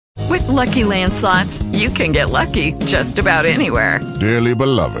Lucky Land Slots, you can get lucky just about anywhere. Dearly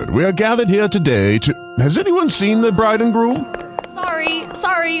beloved, we are gathered here today to... Has anyone seen the bride and groom?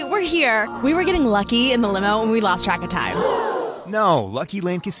 Sorry, we're here. We were getting lucky in the limo and we lost track of time. No, Lucky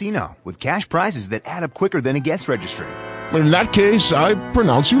Land Casino, with cash prizes that add up quicker than a guest registry. In that case, I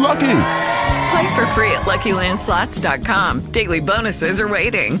pronounce you lucky. Play for free at LuckyLandSlots.com. Daily bonuses are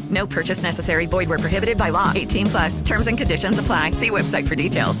waiting. No purchase necessary. Void where prohibited by law. 18 plus. Terms and conditions apply. See website for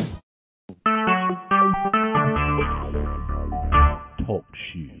details. Talk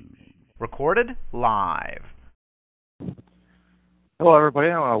shoes. Recorded live. Hello, everybody.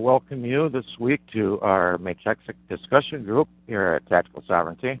 I want to welcome you this week to our Matrix discussion group here at Tactical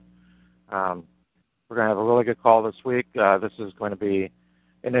Sovereignty. We're going to have a really good call this week. This is going to be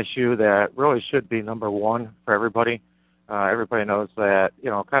an issue that really should be number one for everybody. Everybody knows that,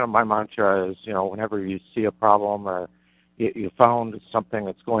 kind of my mantra is, whenever you see a problem or you found something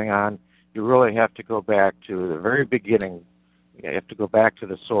that's going on, you really have to go back to the very beginning. You have to go back to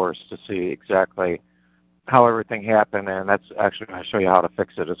the source to see exactly how everything happened, and that's actually going to show you how to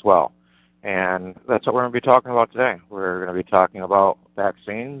fix it as well. And that's what we're going to be talking about today. We're going to be talking about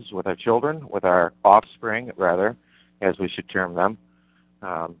vaccines with our children, with our offspring, rather, as we should term them.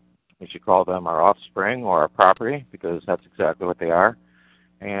 We should call them our offspring or our property, because that's exactly what they are.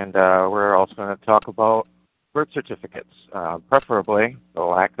 And we're also going to talk about birth certificates, preferably the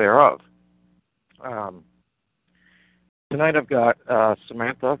lack thereof. Tonight I've got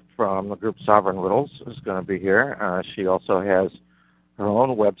Samantha from the group Sovereign Riddles who's going to be here. She also has her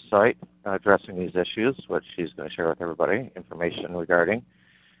own website addressing these issues, which she's going to share with everybody information regarding.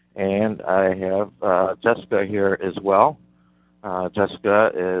 And I have Jessica here as well.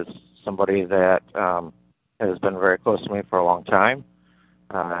 Jessica is somebody that has been very close to me for a long time.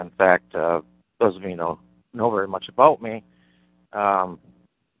 In fact, those of you who know very much about me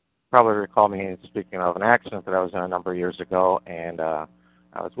probably recall me speaking of an accident that I was in a number of years ago, and I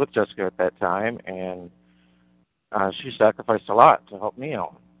was with Jessica at that time, and she sacrificed a lot to help me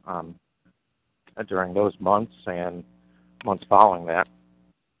out during those months and months following that.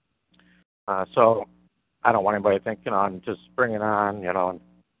 So I don't want anybody thinking I'm just bringing on,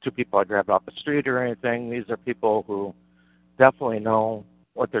 two people I grabbed off the street or anything. These are people who definitely know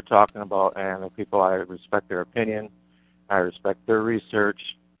what they're talking about, and the people I respect their opinion, I respect their research,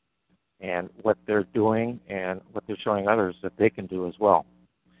 and what they're doing and what they're showing others that they can do as well.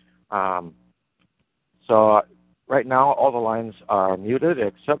 So right now all the lines are muted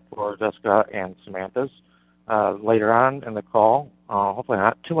except for Jessica and Samantha's. Later on in the call, hopefully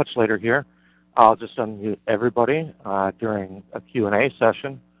not too much later here, I'll just unmute everybody during a Q&A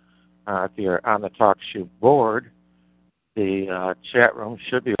session. If you're on the TalkShoe board, the chat room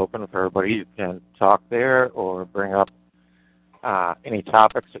should be open for everybody. You can talk there or bring up any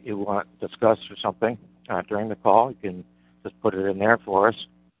topics that you want discussed or something during the call. You can just put it in there for us.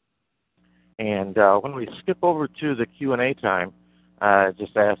 And when we skip over to the Q&A time,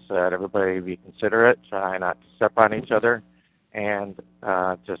 just ask that everybody be considerate, try not to step on each other, and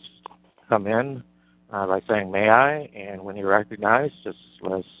just come in by saying, "May I?" And when you're recognized, just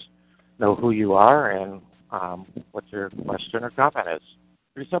let us know who you are and what your question or comment is.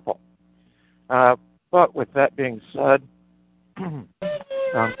 Pretty simple. But with that being said, I'm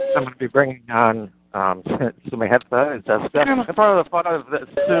going to be bringing on Samantha and Jessica. And part of the fun of this,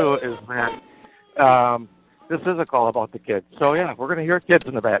 too, is that this is a call about the kids. So, yeah, we're going to hear kids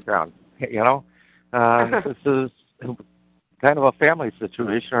in the background, This is kind of a family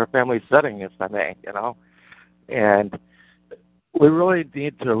situation or a family setting, if I may, And we really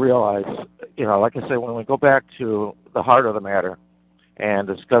need to realize, like I say, when we go back to the heart of the matter and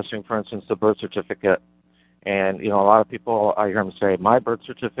discussing, for instance, the birth certificate, and, a lot of people, I hear them say, my birth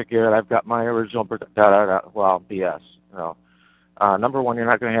certificate, I've got my original birth, well, BS. Number one, you're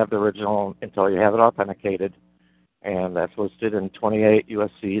not going to have the original until you have it authenticated, and that's listed in 28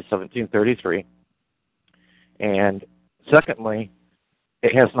 U.S.C. 1733. And secondly,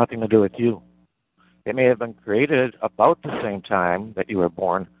 it has nothing to do with you. It may have been created about the same time that you were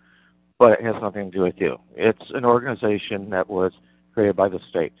born, but it has nothing to do with you. It's an organization that was created by the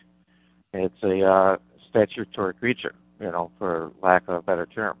state. It's a statutory creature, for lack of a better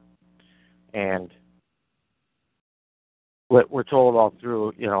term. And what we're told all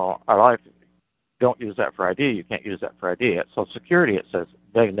through, our life, don't use that for ID. You can't use that for ID. At Social Security, it says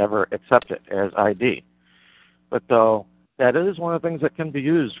they never accept it as ID. But though, that is one of the things that can be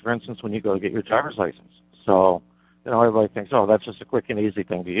used, for instance, when you go to get your driver's license. So, everybody thinks, that's just a quick and easy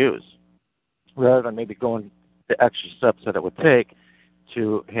thing to use. Rather than maybe going the extra steps that it would take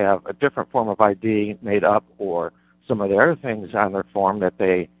to have a different form of ID made up, or some of the other things on their form that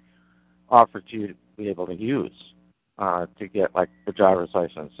they offered to you to be able to use to get like the driver's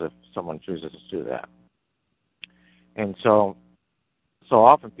license if someone chooses to do that. And so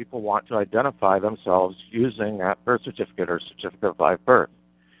often people want to identify themselves using that birth certificate or certificate of live birth.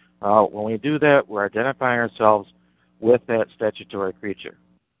 When we do that, we're identifying ourselves with that statutory creature.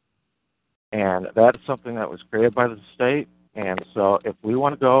 And that's something that was created by the state. And so if we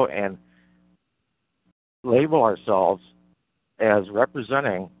want to go and label ourselves as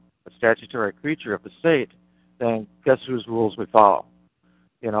representing a statutory creature of the state, then guess whose rules we follow?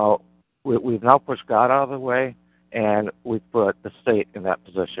 You know, we've now pushed God out of the way, and we've put the state in that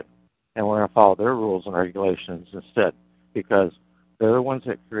position. And we're going to follow their rules and regulations instead, because they're the ones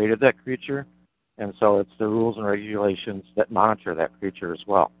that created that creature, and so it's the rules and regulations that monitor that creature as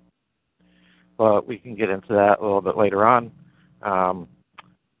well. But we can get into that a little bit later on.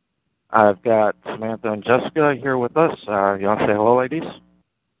 I've got Samantha and Jessica here with us. You want to say hello, ladies?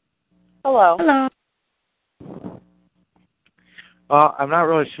 Hello. Hello. I'm not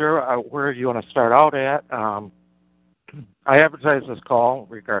really sure where you want to start out at. I advertised this call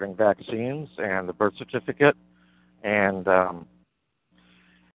regarding vaccines and the birth certificate, and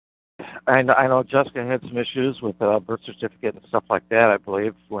I know Jessica had some issues with birth certificate and stuff like that, I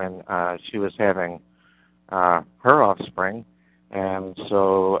believe, when she was having her offspring. And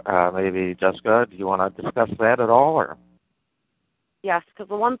so maybe, Jessica, do you want to discuss that at all? Or? Yes, because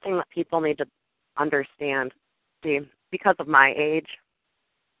the one thing that people need to understand, see, because of my age,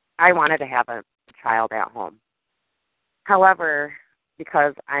 I wanted to have a child at home. However,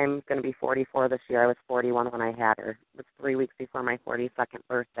 because I'm going to be 44 this year, I was 41 when I had her. It was 3 weeks before my 42nd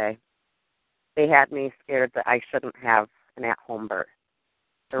birthday. They had me scared that I shouldn't have an at-home birth.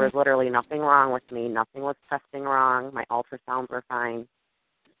 There was literally nothing wrong with me. Nothing was testing wrong. My ultrasounds were fine.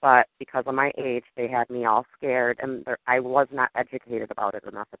 But because of my age, they had me all scared, and I was not educated about it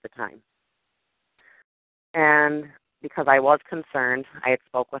enough at the time. And because I was concerned, I had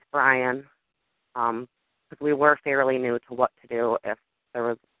spoke with Brian, because we were fairly new to what to do if there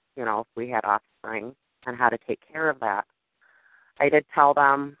was, if we had offspring and how to take care of that. I did tell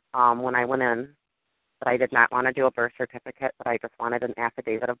them when I went in that I did not want to do a birth certificate, but I just wanted an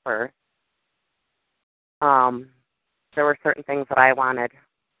affidavit of birth. There were certain things that I wanted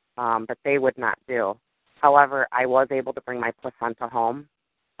that they would not do. However, I was able to bring my placenta home.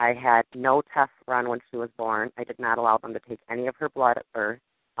 I had no tests run when she was born. I did not allow them to take any of her blood at birth.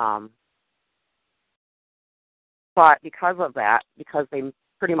 But because of that, because they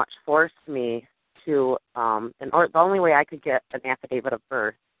pretty much forced me to, the only way I could get an affidavit of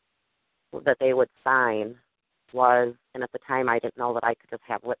birth that they would sign was, and at the time I didn't know that I could just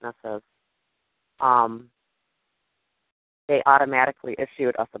have witnesses, they automatically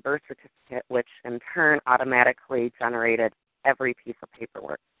issued us a birth certificate, which in turn automatically generated every piece of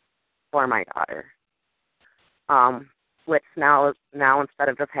paperwork for my daughter. Which now instead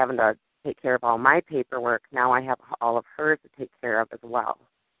of just having to take care of all my paperwork, now I have all of hers to take care of as well.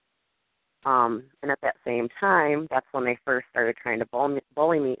 And at that same time, that's when they first started trying to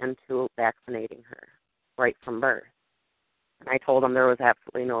bully me into vaccinating her right from birth. And I told them there was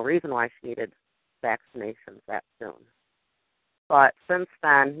absolutely no reason why she needed vaccinations that soon. But since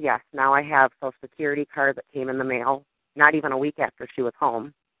then, yes, now I have Social Security card that came in the mail, not even a week after she was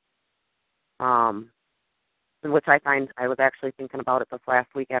home, which I was actually thinking about it this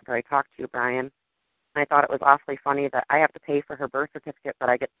last week after I talked to you, Brian. And I thought it was awfully funny that I have to pay for her birth certificate, but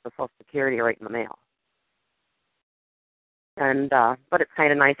I get the Social Security right in the mail. And but it's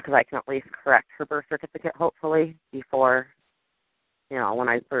kind of nice because I can at least correct her birth certificate, hopefully, before, when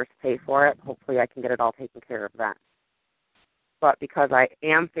I first pay for it. Hopefully I can get it all taken care of then. But because I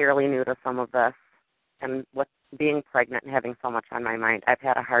am fairly new to some of this, and with being pregnant and having so much on my mind, I've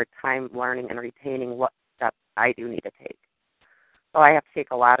had a hard time learning and retaining what steps I do need to take. So I have to take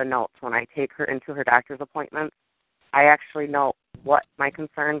a lot of notes when I take her into her doctor's appointments. I actually know what my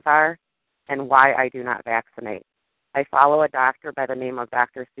concerns are and why I do not vaccinate. I follow a doctor by the name of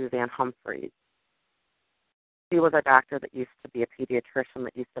Dr. Suzanne Humphreys. She was a doctor that used to be a pediatrician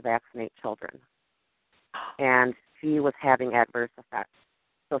that used to vaccinate children. And she was having adverse effects.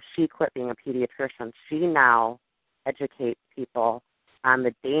 So she quit being a pediatrician. She now educates people on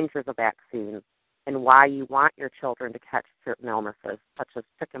the dangers of vaccines and why you want your children to catch certain illnesses, such as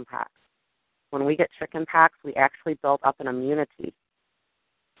chickenpox. When we get chickenpox, we actually build up an immunity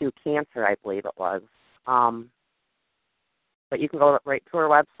to cancer, I believe it was. But you can go right to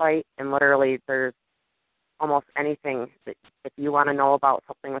our website, and literally there's almost anything that if you want to know about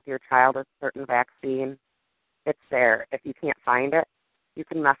something with your child, a certain vaccine, it's there. If you can't find it, you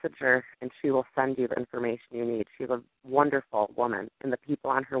can message her, and she will send you the information you need. She's a wonderful woman, and the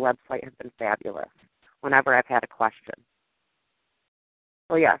people on her website have been fabulous whenever I've had a question.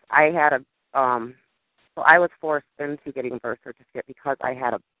 So, yes, so I was forced into getting a birth certificate because I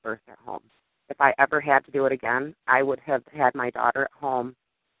had a birth at home. If I ever had to do it again, I would have had my daughter at home,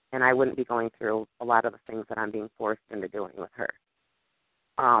 and I wouldn't be going through a lot of the things that I'm being forced into doing with her.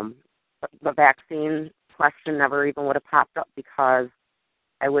 The vaccine question never even would have popped up because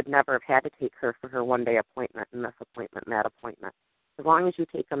I would never have had to take her for her one-day appointment and this appointment and that appointment. As long as you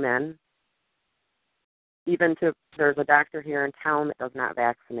take them in, there's a doctor here in town that does not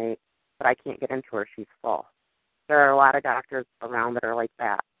vaccinate, but I can't get into her. She's full. There are a lot of doctors around that are like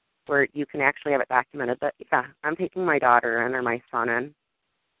that, where you can actually have it documented that, yeah, I'm taking my daughter in or my son in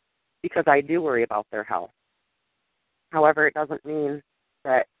because I do worry about their health. However, it doesn't mean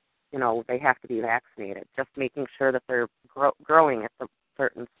that, they have to be vaccinated, just making sure that they're growing at the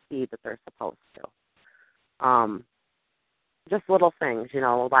certain speed that they're supposed to. Just little things, a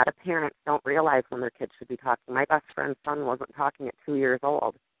lot of parents don't realize when their kids should be talking. My best friend's son wasn't talking at 2 years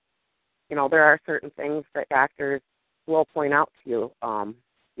old. There are certain things that doctors will point out to you,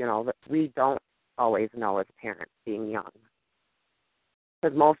 that we don't always know as parents being young.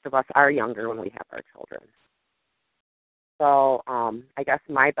 Because most of us are younger when we have our children. So I guess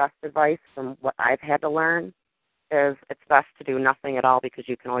my best advice from what I've had to learn is it's best to do nothing at all because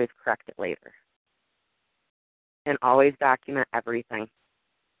you can always correct it later. And always document everything.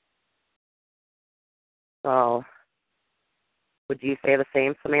 So would you say the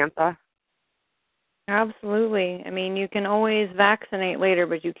same, Samantha? Absolutely. I mean, you can always vaccinate later,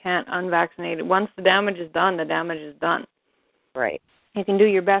 but you can't unvaccinate it. Once the damage is done, the damage is done. Right. You can do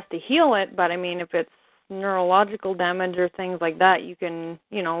your best to heal it, but I mean, if it's neurological damage or things like that, you can,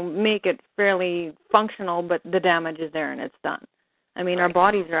 make it fairly functional, but the damage is there and it's done. I mean, Our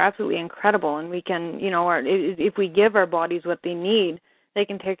bodies are absolutely incredible, and we can, if we give our bodies what they need, they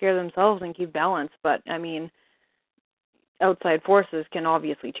can take care of themselves and keep balance. But, I mean, outside forces can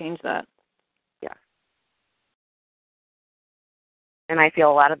obviously change that. Yeah. And I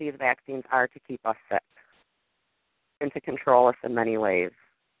feel a lot of these vaccines are to keep us sick and to control us in many ways.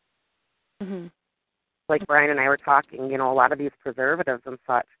 Mm-hmm. Like Brian and I were talking, a lot of these preservatives and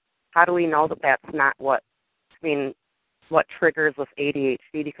such, how do we know that that's not what triggers this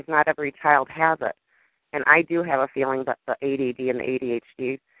ADHD? Because not every child has it. And I do have a feeling that the ADD and the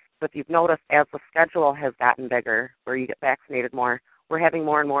ADHD, but if you've noticed, as the schedule has gotten bigger, where you get vaccinated more, we're having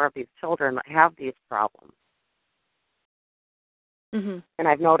more and more of these children that have these problems. Mm-hmm. And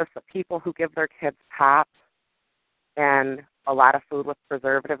I've noticed that people who give their kids pop and a lot of food with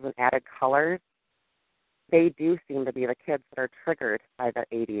preservatives and added colors, they do seem to be the kids that are triggered by the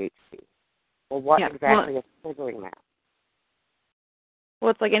ADHD. Well, what exactly is triggering that?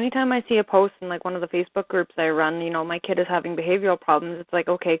 Well, it's like anytime I see a post in like one of the Facebook groups I run, my kid is having behavioral problems, it's like,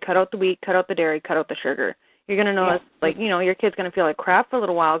 okay, cut out the wheat, cut out the dairy, cut out the sugar. You're going to notice, your kid's going to feel like crap for a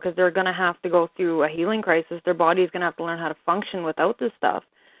little while because they're going to have to go through a healing crisis. Their body's going to have to learn how to function without this stuff.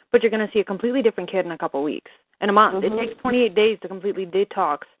 But you're going to see a completely different kid in a couple of weeks. In a month. Mm-hmm. It takes 28 days to completely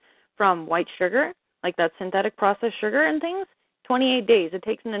detox from white sugar, like that synthetic processed sugar and things. 28 days. It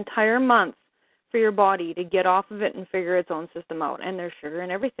takes an entire month for your body to get off of it and figure its own system out. And there's sugar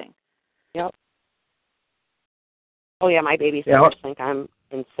in everything. Yep. Oh, yeah, my babysitters think I'm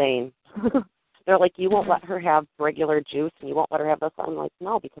insane. They're like, you won't let her have regular juice and you won't let her have this. I'm like,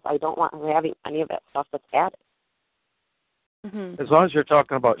 no, because I don't want her having any of that stuff that's added. Mm-hmm. As long as you're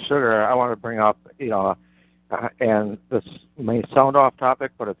talking about sugar, I want to bring up, and this may sound off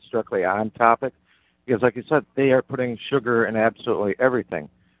topic, but it's strictly on topic. Because like you said, they are putting sugar in absolutely everything.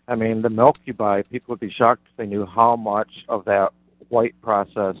 I mean, the milk you buy, people would be shocked if they knew how much of that white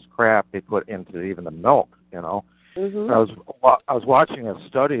processed crap they put into even the milk, Mm-hmm. I was watching a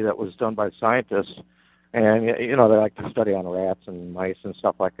study that was done by scientists, and, they like to study on rats and mice and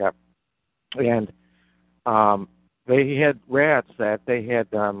stuff like that. And they had rats that they had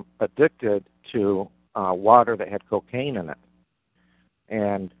addicted to water that had cocaine in it.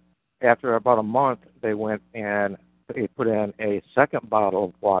 And after about a month, they went and they put in a second bottle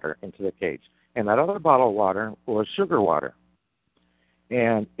of water into the cage. And that other bottle of water was sugar water.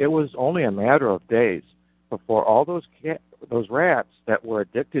 And it was only a matter of days before all those rats that were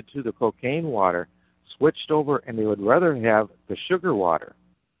addicted to the cocaine water switched over, and they would rather have the sugar water,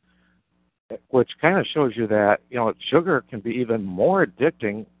 which kind of shows you that, sugar can be even more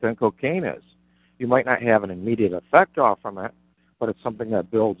addicting than cocaine is. You might not have an immediate effect off from it, but it's something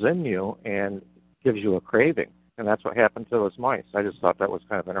that builds in you and gives you a craving. And that's what happened to those mice. I just thought that was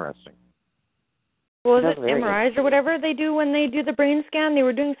kind of interesting. Was it MRIs or whatever they do when they do the brain scan? They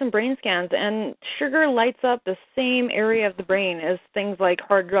were doing some brain scans, and sugar lights up the same area of the brain as things like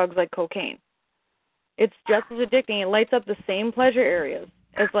hard drugs like cocaine. It's just as addicting. It lights up the same pleasure areas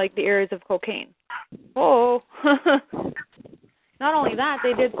as like the areas of cocaine. Oh. Not only that,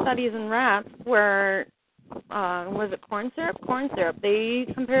 they did studies in rats where, was it corn syrup? Corn syrup. They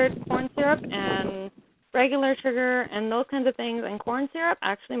compared corn syrup and regular sugar and those kinds of things, and corn syrup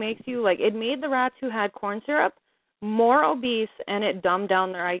actually makes you, like, it made the rats who had corn syrup more obese, and it dumbed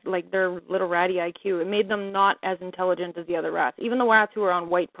down their little ratty IQ. It made them not as intelligent as the other rats, even the rats who were on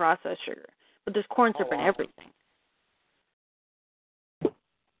white processed sugar. But there's corn syrup in everything.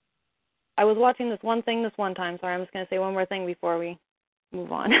 I was watching this one thing this one time. Sorry, I'm just going to say one more thing before we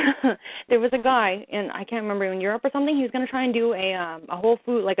move on. There was a guy I can't remember, in Europe or something. He was going to try and do a whole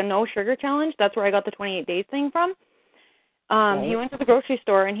food, like a no sugar challenge. That's where I got the 28 days thing from. He went to the grocery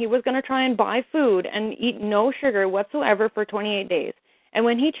store and he was going to try and buy food and eat no sugar whatsoever for 28 days. And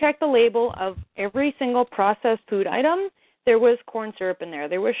when he checked the label of every single processed food item, there was corn syrup in there.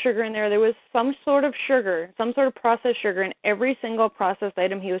 There was sugar in there. There was some sort of sugar, some sort of processed sugar in every single processed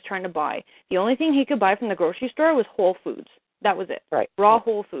item he was trying to buy. The only thing he could buy from the grocery store was whole foods. That was it. Right. Raw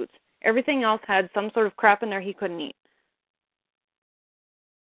whole foods. Everything else had some sort of crap in there he couldn't eat.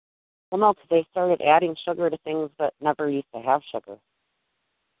 Well, no, because they started adding sugar to things that never used to have sugar.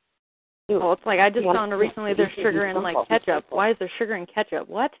 Well, it's like I just found recently there's sugar in, like, ketchup. Why is there sugar in ketchup?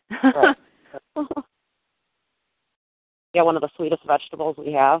 What? Right. Yeah, one of the sweetest vegetables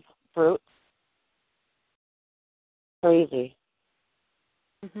we have, fruit. Crazy.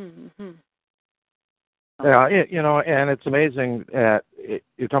 Yeah, and it's amazing that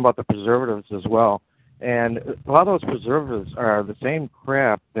you're talking about the preservatives as well. And a lot of those preservatives are the same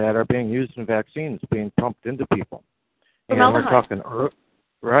crap that are being used in vaccines, being pumped into people. And we're talking,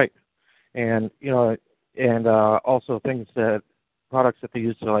 right. And, also products that they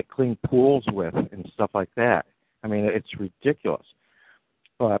use to, like, clean pools with and stuff like that. I mean, it's ridiculous.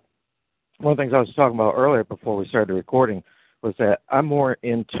 But one of the things I was talking about earlier before we started recording was that I'm more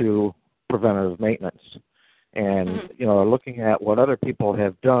into preventative maintenance and, looking at what other people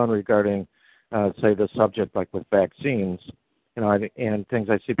have done regarding, say, the subject, like with vaccines, and things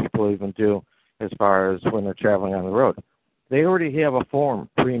I see people even do as far as when they're traveling on the road. They already have a form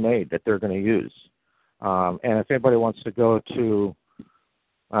pre-made that they're going to use. And if anybody wants to go to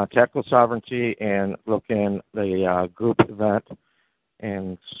Tactical Sovereignty and look in the group event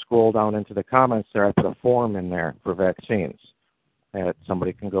and scroll down into the comments there, I put a form in there for vaccines that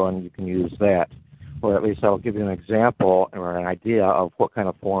somebody can go and you can use that. Or at least I'll give you an example or an idea of what kind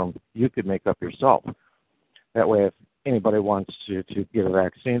of form you could make up yourself. That way, if anybody wants to get a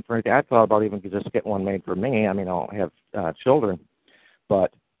vaccine for anything, I thought about even just getting one made for me. I mean, I don't have children,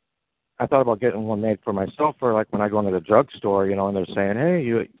 but I thought about getting one made for myself for, like, when I go into the drugstore, and they're saying, hey,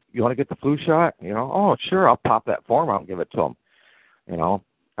 you want to get the flu shot? Oh, sure, I'll pop that form out and give it to them.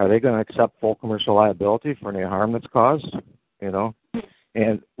 Are they going to accept full commercial liability for any harm that's caused?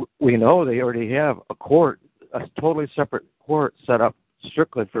 And we know they already have a totally separate court set up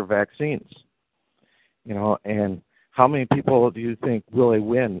strictly for vaccines. And how many people do you think really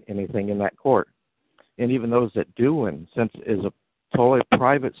win anything in that court? And even those that do win, since it is a totally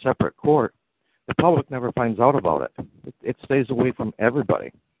private, separate court, the public never finds out about it. It stays away from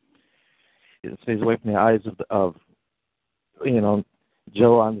everybody. It stays away from the eyes of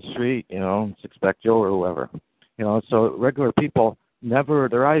Joe on the street, Suspect Joe or whoever. So regular people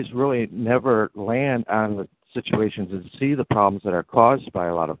their eyes really never land on the situations and see the problems that are caused by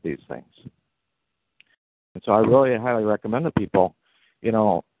a lot of these things. And so I really highly recommend to people,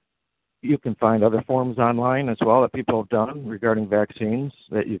 you can find other forms online as well that people have done regarding vaccines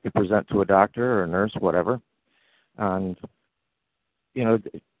that you could present to a doctor or a nurse, whatever, and,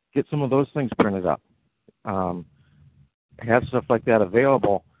 get some of those things printed up. Have stuff like that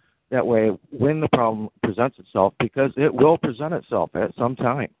available. That way, when the problem presents itself, because it will present itself at some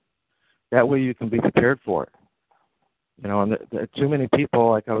time, that way you can be prepared for it. And too many people,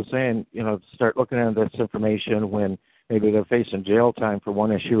 like I was saying, start looking at this information when maybe they're facing jail time for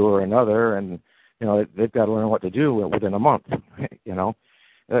one issue or another, and, they've got to learn what to do within a month.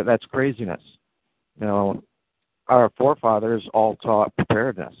 That's craziness. Our forefathers all taught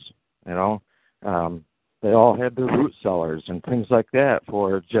preparedness, They all had their root cellars and things like that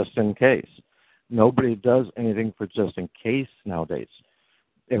for just in case. Nobody does anything for just in case nowadays.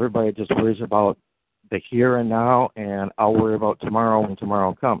 Everybody just worries about the here and now, and I'll worry about tomorrow when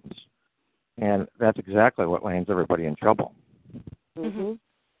tomorrow comes. And that's exactly what lands everybody in trouble. Mm-hmm.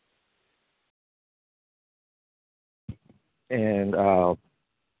 And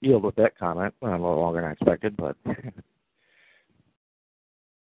yield with that comment. Well, a little longer than I expected, but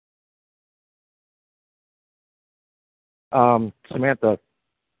Samantha,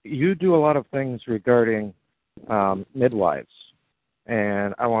 you do a lot of things regarding midwives,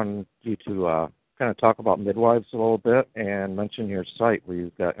 and I want you to kind of talk about midwives a little bit and mention your site where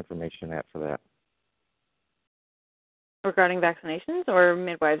you've got information at for that. Regarding vaccinations or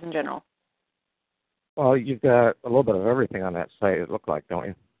midwives in general? Well, you've got a little bit of everything on that site, it looked like, don't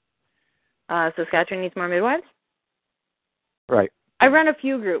you? Saskatchewan needs more midwives? Right. I run a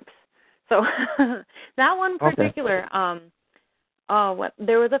few groups. So that one particular,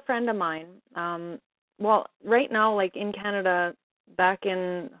 there was a friend of mine. Well, right now, like in Canada, back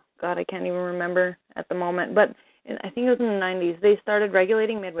in, God, I can't even remember at the moment, but I think it was in the 90s, they started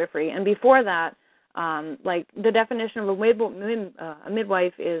regulating midwifery. And before that, like the definition of a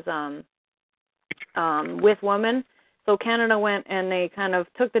midwife is with woman. So Canada went and they kind of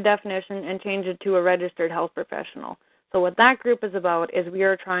took the definition and changed it to a registered health professional. So what that group is about is we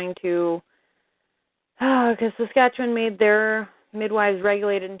are trying to, because Saskatchewan made their midwives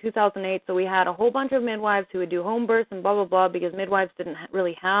regulated in 2008, so we had a whole bunch of midwives who would do home births and blah, blah, blah, because midwives didn't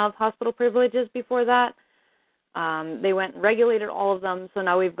really have hospital privileges before that. They went and regulated all of them, so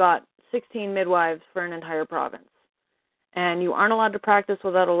now we've got 16 midwives for an entire province. And you aren't allowed to practice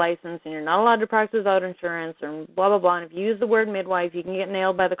without a license, and you're not allowed to practice without insurance, and blah, blah, blah. And if you use the word midwife, you can get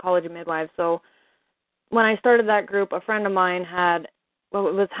nailed by the College of Midwives. So when I started that group, a friend of mine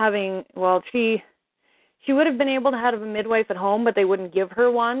she would have been able to have a midwife at home, but they wouldn't give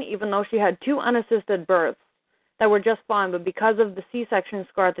her one, even though she had 2 unassisted births that were just fine. But because of the C-section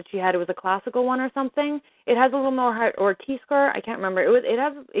scar that she had, it was a classical one or something. It has a little more high, or T-scar, I can't remember.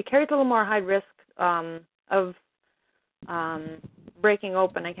 It carries a little more high risk of breaking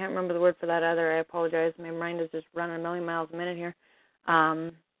open. I can't remember the word for that either. I apologize. My mind is just running a million miles a minute here.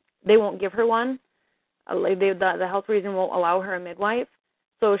 They won't give her one. The health reason won't allow her a midwife.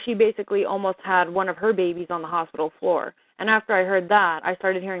 So she basically almost had one of her babies on the hospital floor. And after I heard that, I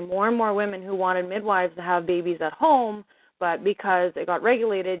started hearing more and more women who wanted midwives to have babies at home, but because it got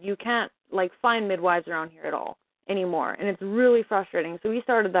regulated, you can't find midwives around here at all anymore. And it's really frustrating. So we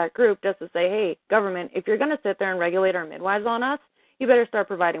started that group just to say, hey, government, if you're going to sit there and regulate our midwives on us, you better start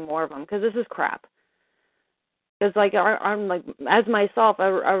providing more of them, because this is crap. Because I'm as myself,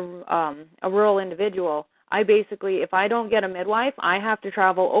 a rural individual, I basically, if I don't get a midwife, I have to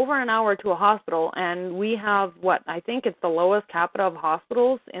travel over an hour to a hospital, and we have I think it's the lowest capita of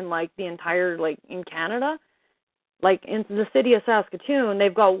hospitals in the entire, in Canada. In the city of Saskatoon,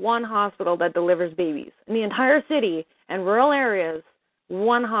 they've got one hospital that delivers babies. In the entire city and rural areas,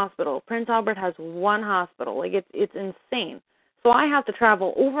 one hospital. Prince Albert has one hospital. It's insane. So I have to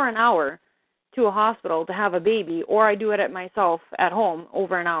travel over an hour to a hospital to have a baby, or I do it myself at home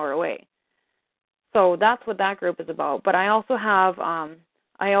over an hour away. So that's what that group is about. But I also have,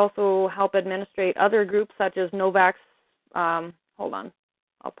 I also help administrate other groups such as Novak's, hold on,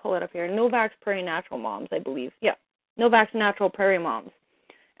 I'll pull it up here, Novak's Prairie Natural Moms, I believe. Yeah, Novak's Natural Prairie Moms.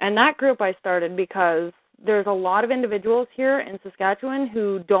 And that group I started because there's a lot of individuals here in Saskatchewan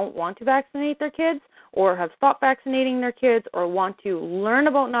who don't want to vaccinate their kids or have stopped vaccinating their kids or want to learn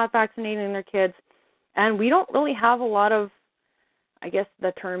about not vaccinating their kids. And we don't really have a lot of, I guess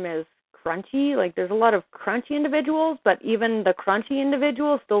the term is crunchy, there's a lot of crunchy individuals, but even the crunchy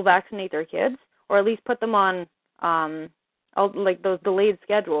individuals still vaccinate their kids, or at least put them on those delayed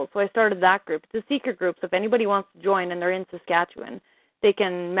schedules. So I started that group. It's a secret group, so if anybody wants to join and they're in Saskatchewan, they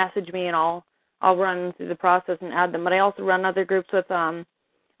can message me and I'll run through the process and add them. But I also run other groups with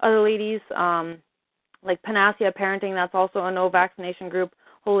other ladies, like Panacea Parenting, that's also a no vaccination group.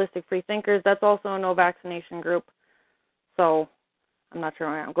 Holistic Free Thinkers, that's also a no vaccination group. So I'm not sure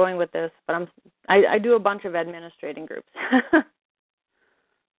where I'm going with this, but I do a bunch of administrating groups.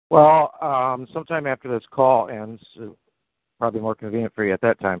 Well, sometime after this call ends, probably more convenient for you at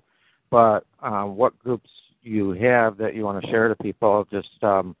that time, but what groups you have that you want to share to people, just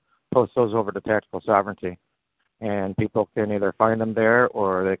post those over to Tactical Sovereignty, and people can either find them there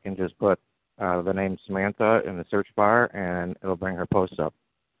or they can just put the name Samantha in the search bar and it'll bring her post up.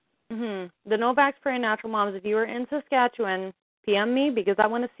 Mm-hmm. The Novak's Prairie Natural Moms, if you are in Saskatchewan, PM me because that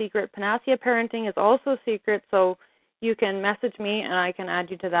one is secret. Panacea Parenting is also secret, so you can message me and I can add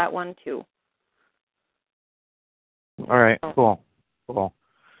you to that one too. All right, cool.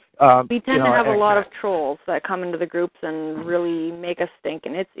 We tend to have a lot of trolls that come into the groups and really make us stink,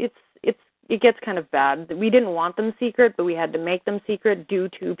 and it gets kind of bad. We didn't want them secret, but we had to make them secret due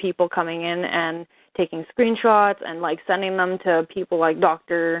to people coming in and taking screenshots and sending them to people like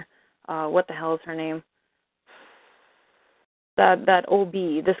Dr. What the hell is her name? that OB,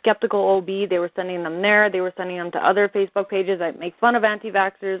 the skeptical OB. They were sending them there. They were sending them to other Facebook pages that make fun of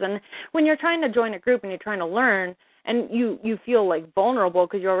anti-vaxxers. And when you're trying to join a group and you're trying to learn, and you feel like vulnerable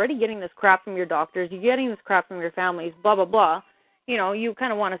because you're already getting this crap from your doctors, you're getting this crap from your families, blah, blah, blah, you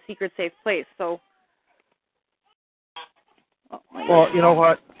kind of want a secret safe place. So, well, you know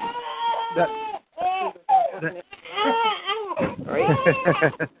what? Sorry.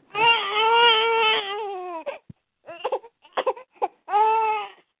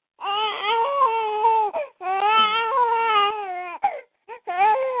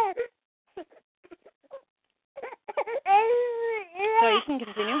 So you can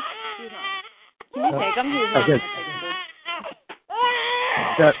continue. Can you take him? He's not going to take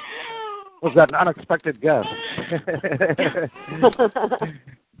food. Was that an unexpected guess?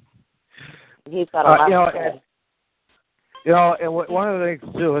 He's got a lot of and one of the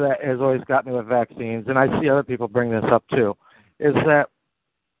things, too, that has always got me with vaccines, and I see other people bring this up, too, is that,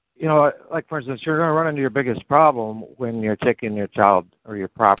 like, for instance, you're going to run into your biggest problem when you're taking your child or your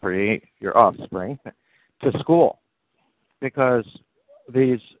property, your offspring, to school. Because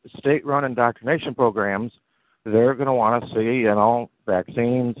these state-run indoctrination programs, they're going to want to see,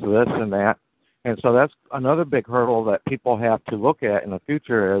 vaccines, this and that. And so that's another big hurdle that people have to look at in the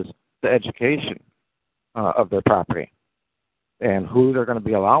future is the education of their property and who they're going to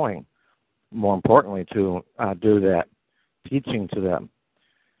be allowing, more importantly, to do that teaching to them.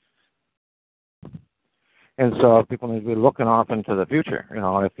 And so people need to be looking off into the future.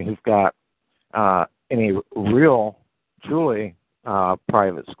 If you've got any real, truly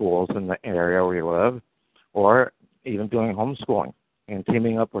private schools in the area where you live, or even doing homeschooling and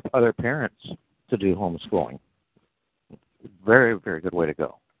teaming up with other parents to do homeschooling. Very, very good way to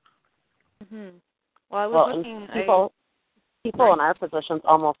go. Mm-hmm. Well, I was looking. People in our positions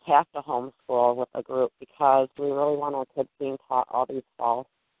almost have to homeschool with a group because we really want our kids being taught all these false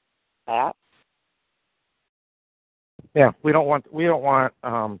facts. Yeah, we don't want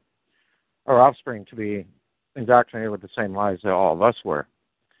our offspring to be indoctrinated with the same lies that all of us were.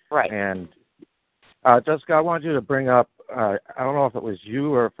 Right. And Jessica, I wanted you to bring up, I don't know if it was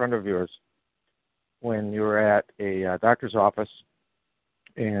you or a friend of yours, when you were at a doctor's office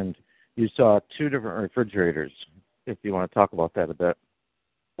and you saw 2 different refrigerators, if you want to talk about that a bit.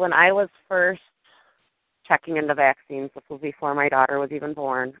 When I was first checking into vaccines, this was before my daughter was even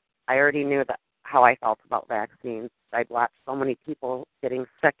born, I already knew how I felt about vaccines. I'd watched so many people getting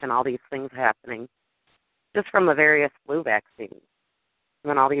sick and all these things happening just from the various flu vaccines. And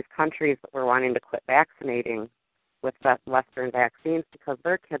then all these countries that were wanting to quit vaccinating with Western vaccines because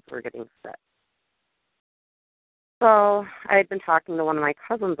their kids were getting sick. So I had been talking to one of my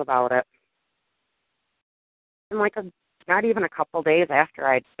cousins about it. And not even a couple days after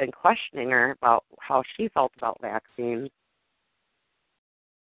I'd been questioning her about how she felt about vaccines,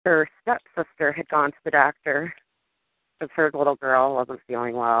 her stepsister had gone to the doctor because her little girl wasn't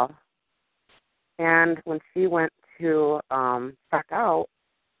feeling well. And when she went to check out,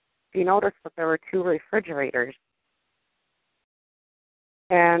 she noticed that there were 2 refrigerators.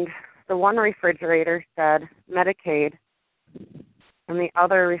 And the one refrigerator said Medicaid, and the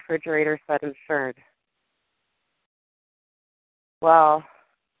other refrigerator said insured. Well,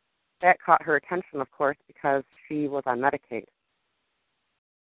 that caught her attention, of course, because she was on Medicaid.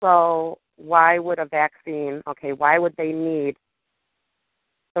 So why would why would they need,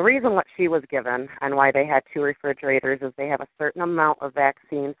 the reason what she was given and why they had 2 refrigerators is they have a certain amount of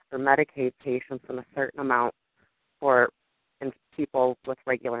vaccines for Medicaid patients and a certain amount for people with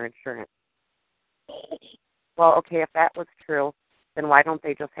regular insurance. Well, okay, if that was true, then why don't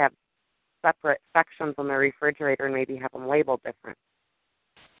they just have separate sections on the refrigerator and maybe have them labeled different?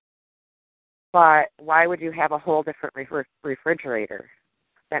 But why would you have a whole different refrigerator?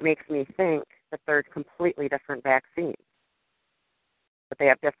 That makes me think that they're completely different vaccines, but they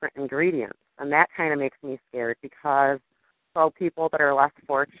have different ingredients. And that kind of makes me scared because people that are less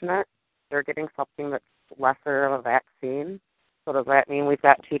fortunate, they're getting something that's lesser of a vaccine. So does that mean we've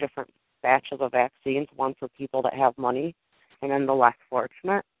got 2 different batches of vaccines, one for people that have money and then the less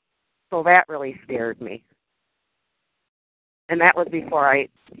fortunate? So that really scared me. And that was before I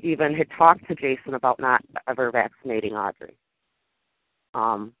even had talked to Jason about not ever vaccinating Audrey.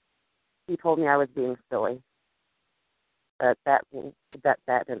 He told me I was being silly, that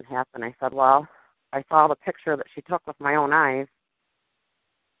didn't happen. I said, well, I saw the picture that she took with my own eyes.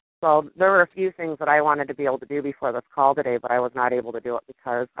 So there were a few things that I wanted to be able to do before this call today, but I was not able to do it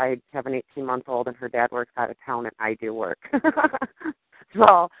because I have an 18-month-old and her dad works out of town and I do work.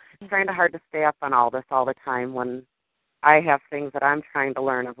 So it's kind of hard to stay up on all this all the time when I have things that I'm trying to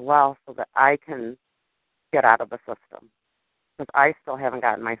learn as well so that I can get out of the system. because I still haven't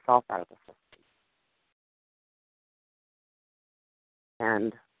gotten myself out of the system.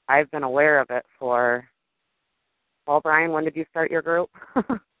 And I've been aware of it for, well, Brian, when did you start your group?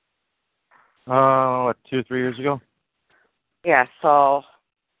 2-3 years ago? Yeah, so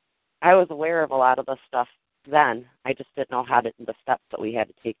I was aware of a lot of the stuff then. I just didn't know the steps that we had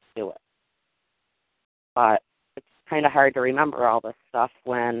to take to do it. But it's kind of hard to remember all this stuff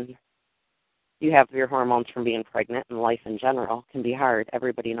when you have your hormones from being pregnant, and life in general can be hard.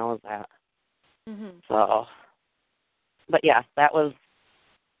 Everybody knows that. Mm-hmm. So, but yeah, that's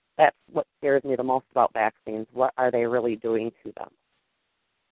what scares me the most about vaccines. What are they really doing to them?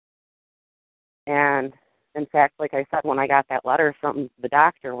 And in fact, like I said, when I got that letter from the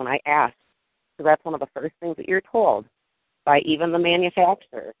doctor, when I asked, because that's one of the first things that you're told by even the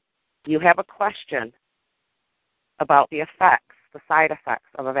manufacturer, you have a question about the effects, the side effects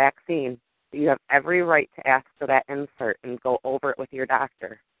of a vaccine, you have every right to ask for that insert and go over it with your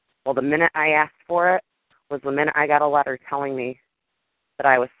doctor. Well, the minute I asked for it was the minute I got a letter telling me that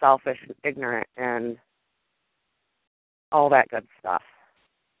I was selfish and ignorant and all that good stuff.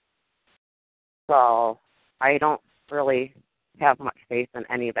 So I don't really have much faith in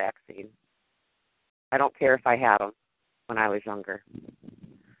any vaccine. I don't care if I had them when I was younger.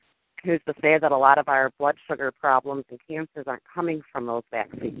 Who's to say that a lot of our blood sugar problems and cancers aren't coming from those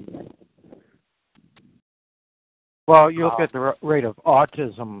vaccines? Well, you look at the rate of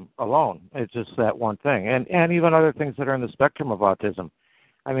autism alone. It's just that one thing. And even other things that are in the spectrum of autism.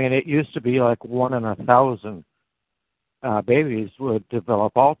 I mean, it used to be like 1 in 1,000 babies would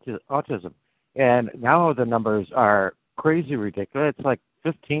develop autism. And now the numbers are crazy ridiculous. It's like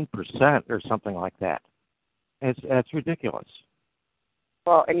 15% or something like that. It's ridiculous.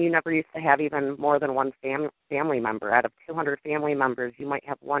 Well, and you never used to have even more than one family member. Out of 200 family members, you might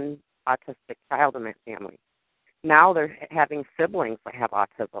have one autistic child in that family. Now they're having siblings that have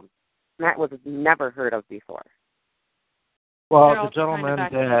autism. And that was never heard of before. Well, the gentleman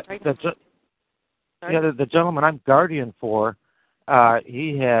the gentleman I'm guardian for,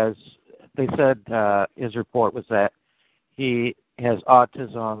 he has, they said his report was that he has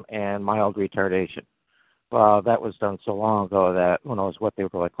autism and mild retardation. Well, that was done so long ago that who knows what they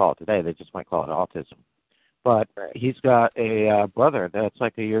would really call it today. They just might call it autism. But he's got a brother that's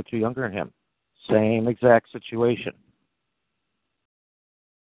like a year or two younger than him. Same exact situation.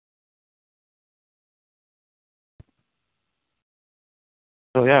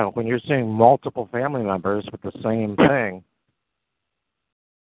 So, yeah, when you're seeing multiple family members with the same thing,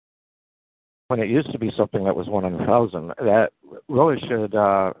 when it used to be something that was 1 in 1,000, that really should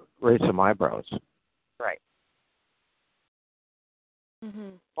raise some eyebrows. Right. Mm-hmm.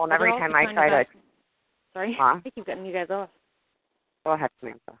 Well, and every time I try to... Sorry, I keep cutting you guys off. Go ahead,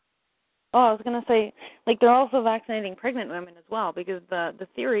 Samantha. Oh, I was going to say, like, they're also vaccinating pregnant women as well, because the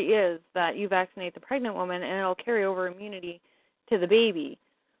theory is that you vaccinate the pregnant woman and it'll carry over immunity to the baby.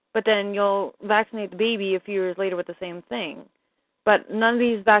 But then you'll vaccinate the baby a few years later with the same thing. But none of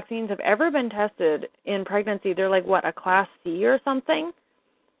these vaccines have ever been tested in pregnancy. They're like, what, a class C or something?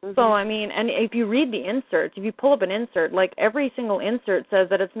 Mm-hmm. So, I mean, and if you read the inserts, if you pull up an insert, like every single insert says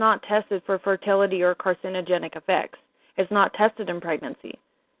that it's not tested for fertility or carcinogenic effects. It's not tested in pregnancy.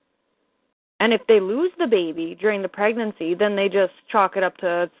 And if they lose the baby during the pregnancy, then they just chalk it up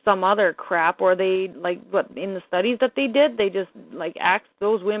to some other crap, or they, like, what, in the studies that they did, they just, like, axed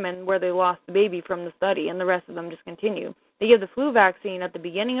those women where they lost the baby from the study, and the rest of them just continue. They give the flu vaccine at the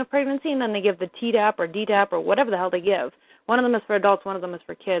beginning of pregnancy, and then they give the Tdap or DTaP or whatever the hell they give. One of them is for adults, one of them is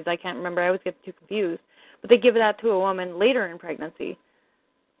for kids. I can't remember. I always get too confused. But they give that to a woman later in pregnancy.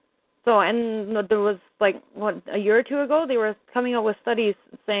 So, and there was, like, what, a year or two ago, they were coming out with studies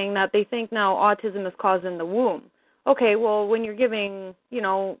saying that they think now autism is caused in the womb. Okay, well, when you're giving, you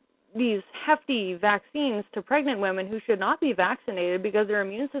know, these hefty vaccines to pregnant women who should not be vaccinated because their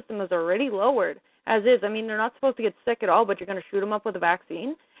immune system is already lowered, as is. I mean, they're not supposed to get sick at all, but you're going to shoot them up with a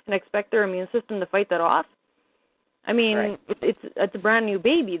vaccine and expect their immune system to fight that off? I mean, right. It's a brand new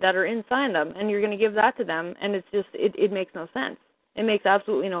baby that are inside them, and you're going to give that to them, and it's just, it makes no sense. It makes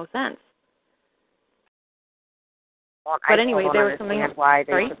absolutely no sense. Well, but anyway, there was something why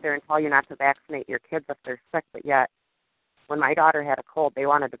they sit there and tell you not to vaccinate your kids if they're sick, but yet when my daughter had a cold, they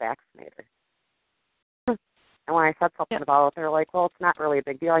wanted to vaccinate her. And when I said something about it, they were like, well, it's not really a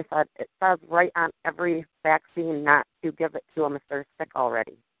big deal. I said, it says right on every vaccine not to give it to them if they're sick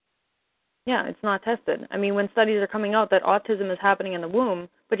already. Yeah, it's not tested. I mean, when studies are coming out that autism is happening in the womb,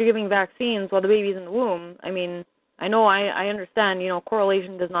 but you're giving vaccines while the baby's in the womb, I mean, I know I understand, you know,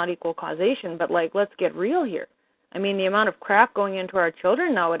 correlation does not equal causation, but, like, let's get real here. I mean, the amount of crap going into our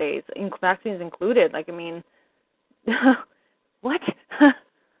children nowadays, vaccines included, like, I mean, what?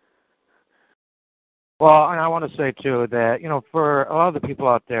 Well, and I want to say, too, that, for a lot of the people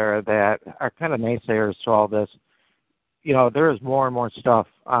out there that are kind of naysayers to all this, there is more and more stuff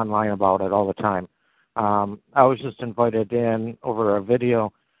online about it all the time. I was just invited in over a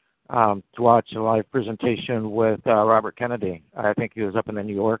video to watch a live presentation with Robert Kennedy. I think he was up in the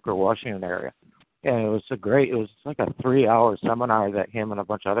New York or Washington area. And it was like a 3-hour seminar that him and a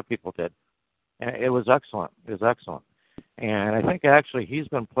bunch of other people did. And it was excellent. It was excellent. And I think actually he's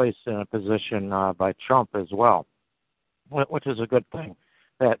been placed in a position by Trump as well, which is a good thing,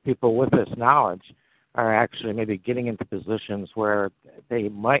 that people with this knowledge are actually maybe getting into positions where they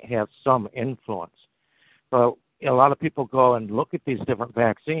might have some influence. But a lot of people go and look at these different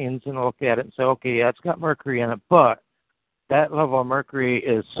vaccines and look at it and say, okay, yeah, it's got mercury in it, but that level of mercury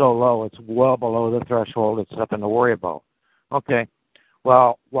is so low, it's well below the threshold, it's nothing to worry about. Okay.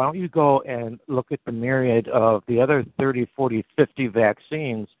 Well, why don't you go and look at the myriad of the other 30, 40, 50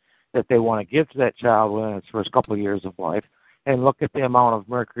 vaccines that they want to give to that child within its first couple of years of life, and look at the amount of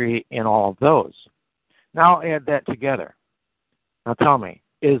mercury in all of those. Now add that together. Now tell me,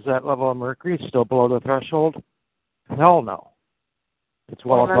 is that level of mercury still below the threshold? Hell no. It's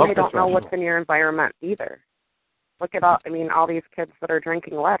well above the threshold. Well, then they don't know what's in your environment either. Look at all these kids that are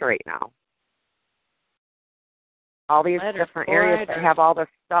drinking lead right now. All these different areas that have all this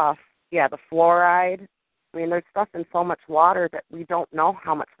stuff. Yeah, the fluoride. There's stuff in so much water that we don't know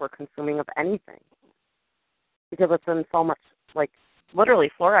how much we're consuming of anything. Because it's in so much, literally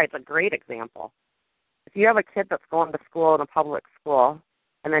fluoride's a great example. If you have a kid that's going to school in a public school,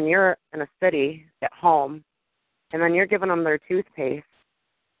 and then you're in a city at home, and then you're giving them their toothpaste,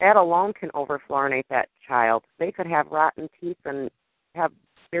 that alone can overfluorinate that child. They could have rotten teeth and have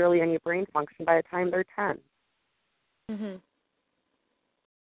barely any brain function by the time they're 10. Mm-hmm.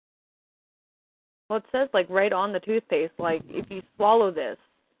 Well, it says, right on the toothpaste, if you swallow this,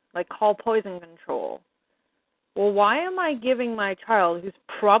 call poison control. Well, why am I giving my child, who's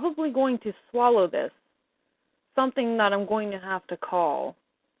probably going to swallow this, something that I'm going to have to call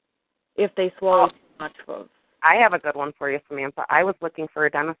if they swallow too much of? I have a good one for you, Samantha. I was looking for a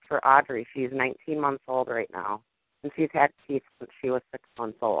dentist for Audrey. She's 19 months old right now, and she's had teeth since she was 6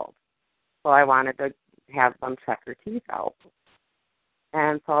 months old. So I wanted to have them check her teeth out.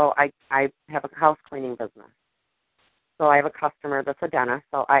 And so I have a house cleaning business. So I have a customer that's a dentist,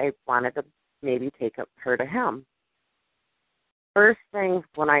 so I wanted to maybe take her to him. First thing,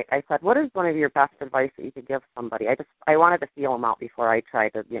 when I said, what is one of your best advice that you could give somebody? I wanted to feel him out before I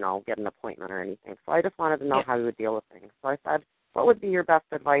tried to, get an appointment or anything. So I just wanted to know how he would deal with things. So I said, what would be your best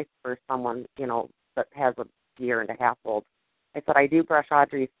advice for someone, that has a year and a half old? I said, I do brush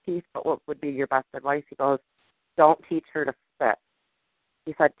Audrey's teeth, but what would be your best advice? He goes, don't teach her to spit.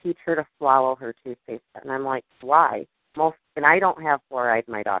 He said, teach her to swallow her toothpaste. And I'm like, why? And I don't have fluoride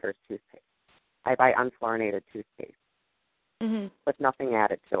in my daughter's toothpaste. I buy unfluorinated toothpaste. Mm-hmm. With nothing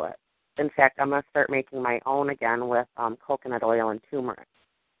added to it. In fact, I'm going to start making my own again with coconut oil and turmeric.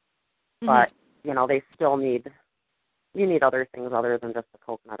 Mm-hmm. But, they still need other things other than just the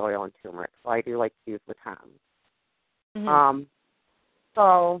coconut oil and turmeric. So I do like to use the Toms. Mm-hmm.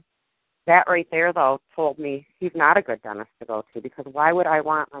 So that right there, though, told me he's not a good dentist to go to, because why would I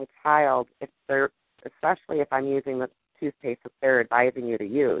want my child, especially if I'm using the toothpaste that they're advising you to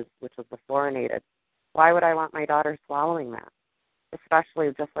use, which is the fluorinated, why would I want my daughter swallowing that?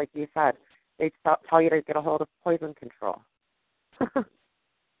 Especially, just like you said, they tell you to get a hold of poison control.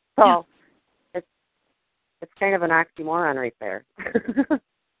 So it's kind of an oxymoron right there.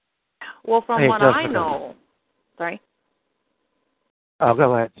 Well, from what I know, sorry? Oh,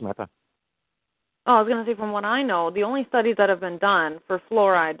 go ahead, Samantha. Oh, I was going to say, from what I know, the only studies that have been done for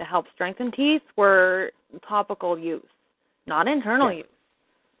fluoride to help strengthen teeth were topical use, not internal use.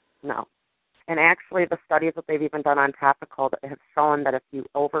 No. And actually, the studies that they've even done on topical have shown that if you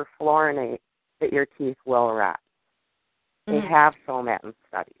over-fluorinate, that your teeth will rot. They have shown that in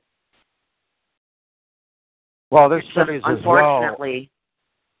studies. Well, there's studies as well.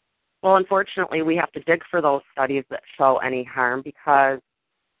 Unfortunately, we have to dig for those studies that show any harm, because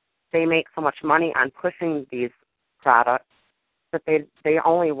they make so much money on pushing these products that they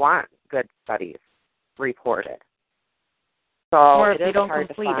only want good studies reported. So or if they don't hard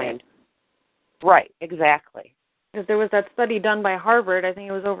complete to find. it. Right, exactly. Because there was that study done by Harvard, I think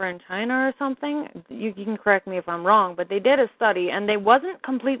it was over in China or something. You can correct me if I'm wrong, but they did a study, and they wasn't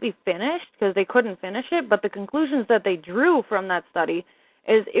completely finished because they couldn't finish it, but the conclusions that they drew from that study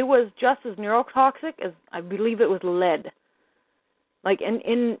is it was just as neurotoxic as, I believe it was lead. Like,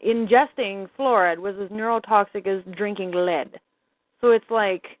 ingesting fluoride was as neurotoxic as drinking lead. So it's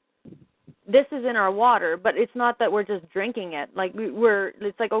like, this is in our water, but it's not that we're just drinking it. Like,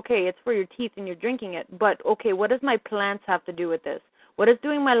 it's like, okay, it's for your teeth and you're drinking it, but, okay, what does my plants have to do with this? What does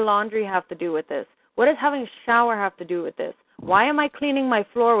doing my laundry have to do with this? What does having a shower have to do with this? Why am I cleaning my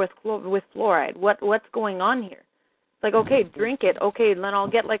floor with fluoride? What's going on here? It's like, okay, drink it. Okay, then I'll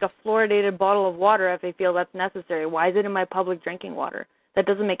get like a fluoridated bottle of water if I feel that's necessary. Why is it in my public drinking water? That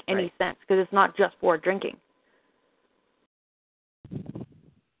doesn't make any sense because it's not just for drinking.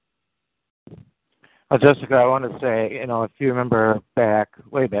 Jessica, I want to say, if you remember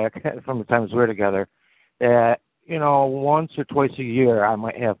way back from the times we were together, that, once or twice a year I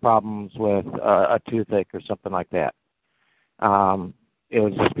might have problems with a toothache or something like that. It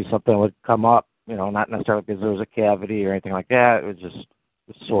would just be something that would come up, not necessarily because there was a cavity or anything like that. It was just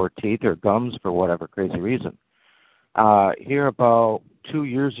sore teeth or gums for whatever crazy reason. Here about 2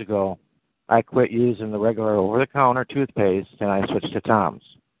 years ago, I quit using the regular over-the-counter toothpaste and I switched to Tom's.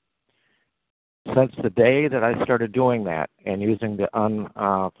 Since the day that I started doing that and using the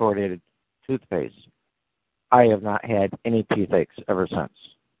unfluoridated toothpaste, I have not had any toothaches ever since.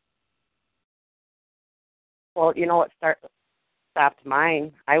 Well, you know what stopped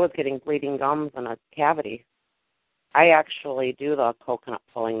mine? I was getting bleeding gums and a cavity. I actually do the coconut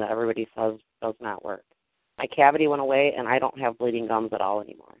pulling that everybody says does not work. My cavity went away, and I don't have bleeding gums at all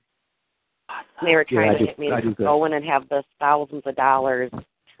anymore. Awesome. They were trying to get me to go in and have this thousands of dollars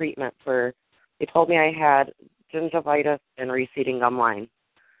treatment for. They told me I had gingivitis and receding gum line.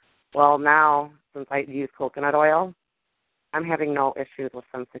 Well, now, since I use coconut oil, I'm having no issues with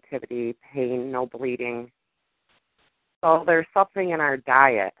sensitivity, pain, no bleeding. So there's something in our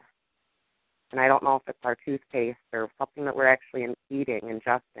diet, and I don't know if it's our toothpaste or something that we're actually eating,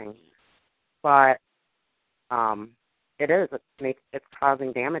 ingesting, but it's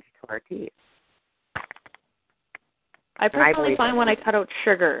causing damage to our teeth. I personally find when I cut out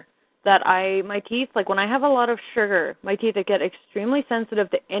sugar that my teeth, like when I have a lot of sugar, my teeth get extremely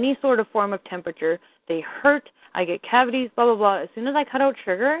sensitive to any sort of form of temperature. They hurt. I get cavities, blah, blah, blah. As soon as I cut out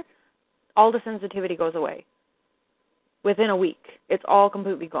sugar, all the sensitivity goes away. Within a week, it's all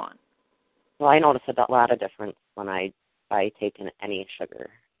completely gone. Well, I notice a lot of difference when I take in any sugar.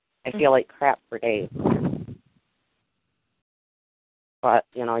 I feel like crap for days. But,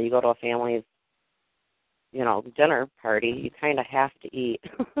 you go to a family's, dinner party, you kind of have to eat.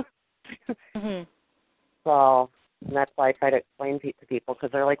 So that's why I try to explain to people,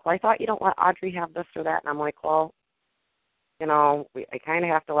 because they're like, well, I thought you don't let Audrey have this or that. And I'm like, well, I kind of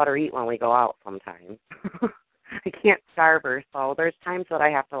have to let her eat when we go out sometimes. I can't starve her, so there's times that I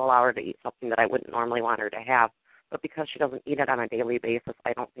have to allow her to eat something that I wouldn't normally want her to have. But because she doesn't eat it on a daily basis,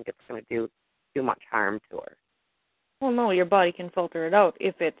 I don't think it's going to do too much harm to her. Well, no, your body can filter it out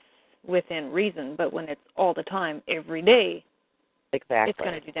if it's within reason, but when it's all the time, every day, exactly, it's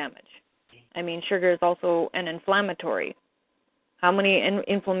going to do damage. I mean, sugar is also an inflammatory. How many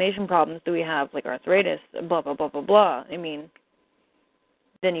inflammation problems do we have, like arthritis, blah, blah, blah, blah, blah? I mean,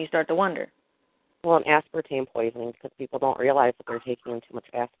 then you start to wonder. Well, and aspartame poisoning, because people don't realize that they're taking in too much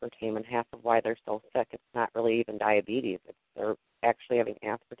aspartame, and half of why they're so sick, it's not really even diabetes. They're actually having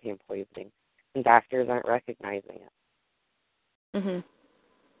aspartame poisoning, and doctors aren't recognizing it.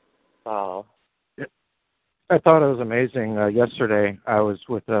 So I thought it was amazing. Yesterday, I was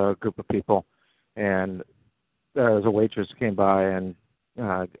with a group of people, and there was a waitress came by, and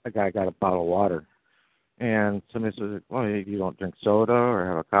a guy got a bottle of water. And somebody says, well, you don't drink soda or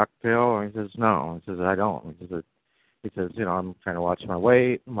have a cocktail? And he says, no. He says, I don't. He says, I'm trying to watch my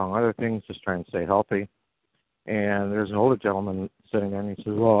weight, among other things, just trying to stay healthy. And there's an older gentleman sitting there, and he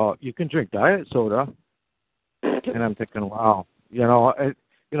says, well, you can drink diet soda. And I'm thinking, wow,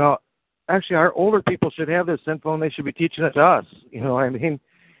 actually, our older people should have this info, and they should be teaching it to us. You know what I mean?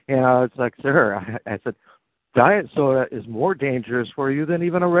 And it's like, sir, I said, diet soda is more dangerous for you than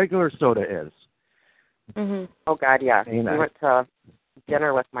even a regular soda is. Oh, God, yeah. We went to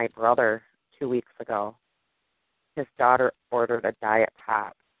dinner with my brother 2 weeks ago. His daughter ordered a diet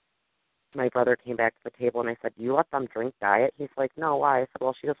pop. My brother came back to the table, and I said, do you let them drink diet? He's like, no, why? I said,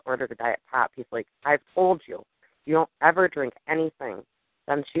 well, she just ordered a diet pop. He's like, I've told you, you don't ever drink anything.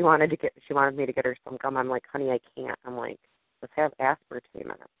 Then she wanted me to get her some gum. I'm like, honey, I can't. I'm like, let's have aspartame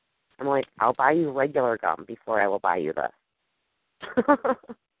in it. I'm like, I'll buy you regular gum before I will buy you this.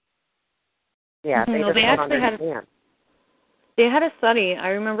 Yeah, they just don't understand. They had a study, I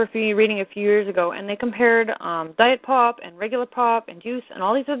remember reading a few years ago, and they compared diet pop and regular pop and juice and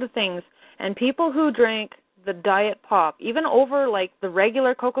all these other things, and people who drank the diet pop, even over like the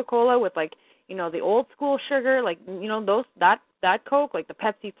regular Coca-Cola with like, the old school sugar, like, that Coke, like the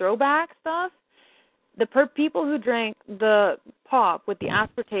Pepsi throwback stuff, the people who drank the pop with the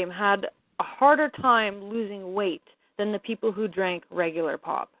aspartame had a harder time losing weight than the people who drank regular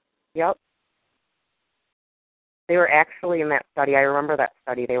pop. Yep. They were actually in that study. I remember that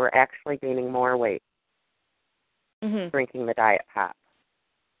study. They were actually gaining more weight drinking the diet pop.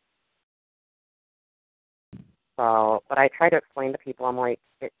 So, but I try to explain to people, I'm like,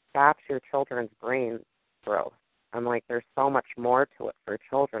 it stops your children's brain growth. I'm like, there's so much more to it for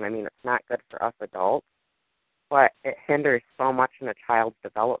children. I mean, it's not good for us adults, but it hinders so much in a child's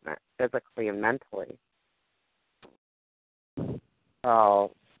development, physically and mentally.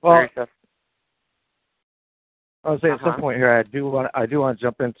 So, well, just, I was saying at some point here, I do want to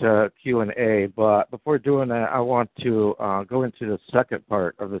jump into Q&A, but before doing that, I want to go into the second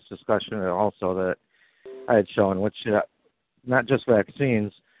part of this discussion also that I had shown, which not just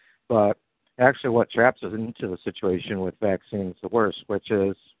vaccines, but actually what traps us into the situation with vaccines the worst, which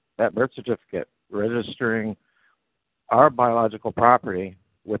is that birth certificate, registering our biological property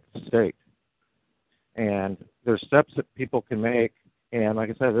with the state. And there's steps that people can make, and like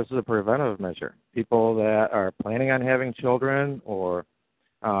I said, this is a preventative measure. People that are planning on having children, or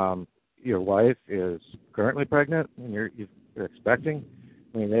your wife is currently pregnant and you're expecting,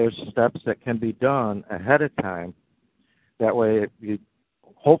 I mean, there's steps that can be done ahead of time. That way you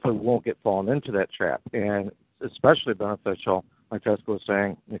hopefully won't get fallen into that trap. And especially beneficial, like Jessica was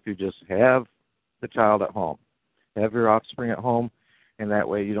saying, if you just have the child at home, have your offspring at home, and that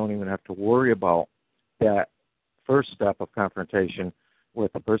way you don't even have to worry about that first step of confrontation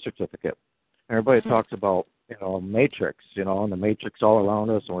with the birth certificate. Everybody talks about, matrix, and the matrix all around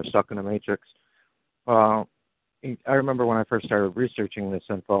us, and we're stuck in the matrix. I remember when I first started researching this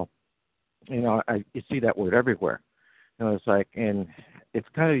info, you see that word everywhere. It's like, and it's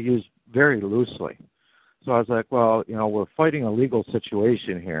kind of used very loosely. So I was like, well, we're fighting a legal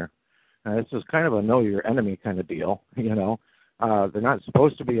situation here. This is kind of a know your enemy kind of deal, They're not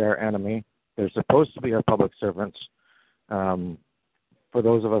supposed to be our enemy. They're supposed to be our public servants. For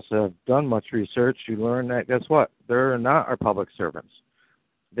those of us that have done much research, you learn that, guess what? They're not our public servants.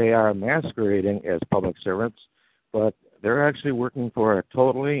 They are masquerading as public servants, but they're actually working for a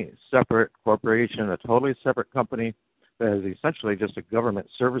totally separate corporation, a totally separate company that is essentially just a government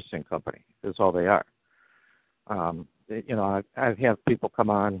servicing company. That's all they are. I have people come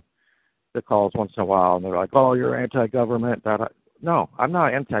on the calls once in a while, and they're like, oh, you're anti-government. No, I'm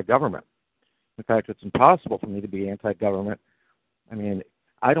not anti-government. In fact, it's impossible for me to be anti-government. I mean,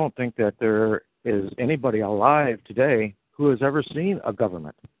 I don't think that there is anybody alive today who has ever seen a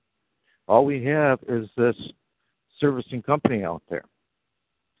government. All we have is this servicing company out there.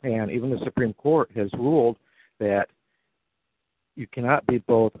 And even the Supreme Court has ruled that you cannot be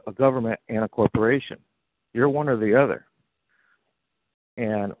both a government and a corporation. You're one or the other.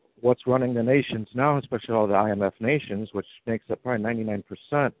 And what's running the nations now, especially all the IMF nations, which makes up probably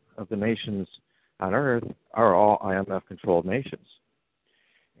 99% of the nations on Earth, are all IMF-controlled nations.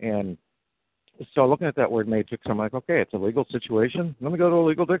 And so looking at that word matrix, I'm like, okay, it's a legal situation. Let me go to a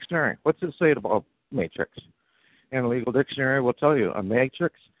legal dictionary. What's it say about matrix? And a legal dictionary will tell you a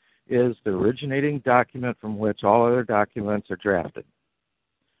matrix is the originating document from which all other documents are drafted.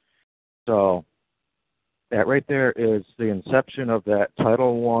 So that right there is the inception of that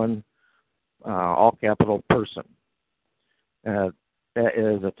Title I, all capital person. That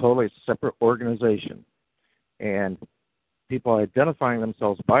is a totally separate organization. And people identifying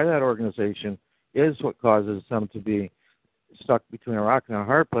themselves by that organization is what causes them to be stuck between a rock and a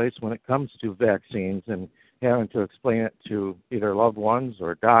hard place when it comes to vaccines and having to explain it to either loved ones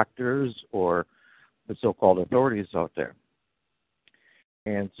or doctors or the so-called authorities out there.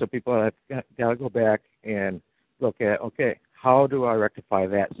 And so people have got to go back and look at, okay, how do I rectify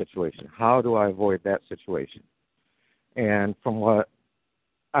that situation? How do I avoid that situation? And from what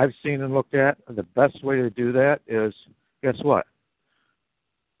I've seen and looked at, the best way to do that is, guess what?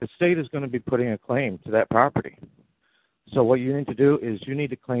 The state is going to be putting a claim to that property. So what you need to do is you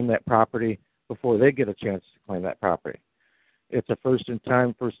need to claim that property before they get a chance to claim that property. It's a first in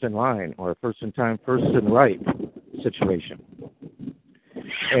time, first in line, or a first in time, first in right situation.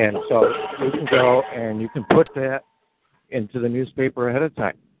 And so you can go and you can put that into the newspaper ahead of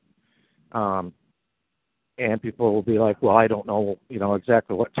time. And people will be like, well, I don't know,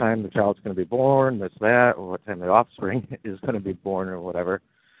 exactly what time the child's going to be born, this, that, or what time the offspring is going to be born or whatever.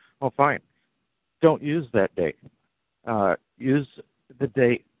 Well, fine. Don't use that date. Use the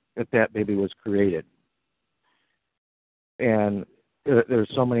date that baby was created. And there's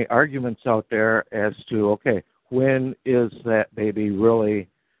so many arguments out there as to, okay, when is that baby really,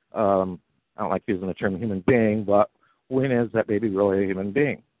 I don't like using the term human being, but when is that baby really a human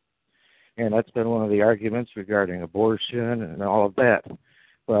being? And that's been one of the arguments regarding abortion and all of that.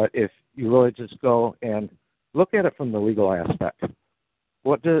 But if you really just go and look at it from the legal aspect,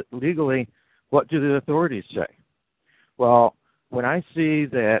 what do the authorities say? Well, when I see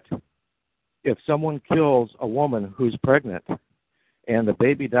that if someone kills a woman who's pregnant and the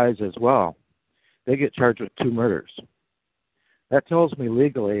baby dies as well, they get charged with 2 murders. That tells me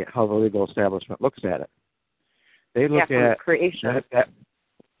legally how the legal establishment looks at it. They look at creation.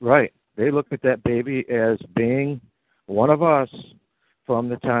 Right. They look at that baby as being one of us from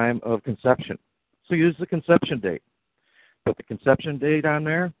the time of conception. So use the conception date. Put the conception date on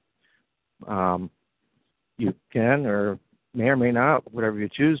there. You can or may or may not, whatever you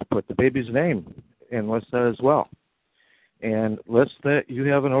choose, put the baby's name and list that as well. And list that you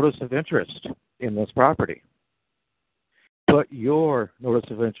have a notice of interest in this property. Put your notice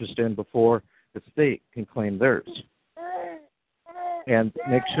of interest in before the state can claim theirs. And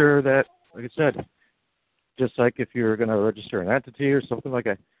make sure that, like I said, just like if you're going to register an entity or something like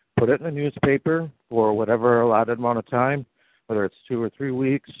that, put it in the newspaper for whatever allotted amount of time, whether it's 2 or 3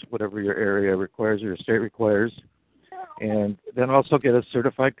 weeks, whatever your area requires or your state requires. And then also get a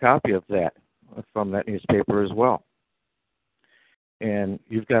certified copy of that from that newspaper as well. And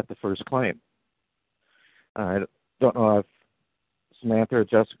you've got the first claim. I don't know if Samantha or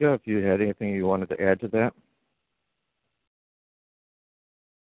Jessica, if you had anything you wanted to add to that.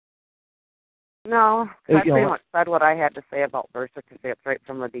 No, I pretty much said what I had to say about birth certificates right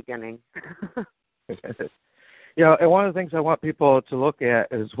from the beginning. And one of the things I want people to look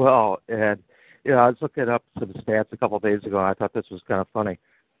at as well, and I was looking up some stats a couple of days ago, and I thought this was kind of funny.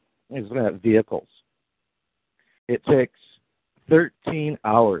 I was looking at vehicles. It takes 13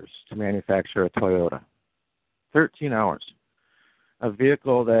 hours to manufacture a Toyota. 13 hours. A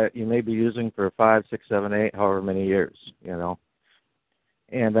vehicle that you may be using for 5, 6, 7, 8, however many years,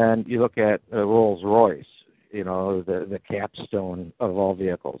 And then you look at a Rolls Royce, the capstone of all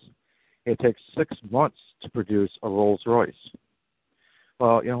vehicles. It takes 6 months to produce a Rolls Royce.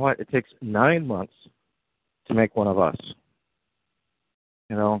 Well, you know what? It takes 9 months to make one of us.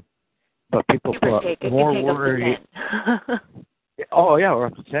 But people put more worry. Oh, yeah, or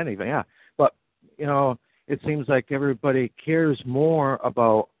up to 10 even, yeah. But, it seems like everybody cares more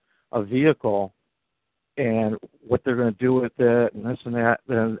about a vehicle and what they're going to do with it and this and that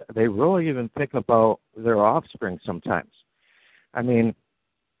than they really even think about their offspring sometimes. I mean,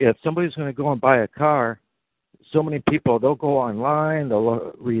 if somebody's going to go and buy a car, so many people, they'll go online,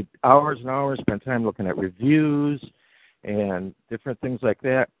 they'll read hours and hours, spend time looking at reviews and different things like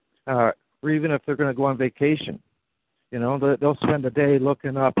that. Or even if they're going to go on vacation, they'll spend a day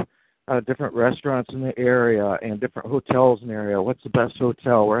looking up different restaurants in the area and different hotels in the area. What's the best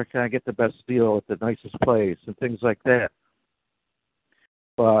hotel? Where can I get the best deal at the nicest place? And things like that.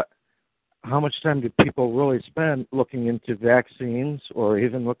 But how much time do people really spend looking into vaccines or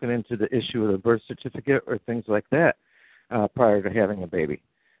even looking into the issue of the birth certificate or things like that prior to having a baby?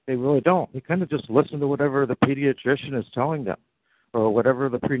 They really don't. They kind of just listen to whatever the pediatrician is telling them or whatever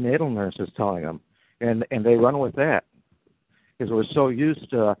the prenatal nurse is telling them, and they run with that because we're so used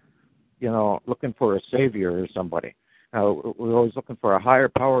to looking for a savior or somebody. We're always looking for a higher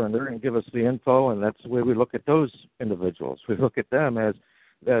power, and they're going to give us the info, and that's the way we look at those individuals. We look at them as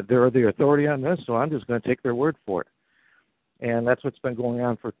they're the authority on this, so I'm just going to take their word for it. And that's what's been going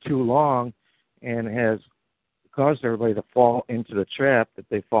on for too long and has caused everybody to fall into the trap that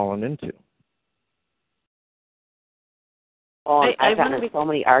they've fallen into. Oh, I've gotten in so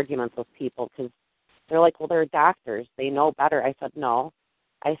many arguments with people because they're like, well, they're doctors. They know better. I said, no.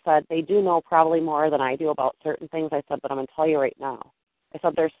 I said, they do know probably more than I do about certain things. I said, but I'm going to tell you right now. I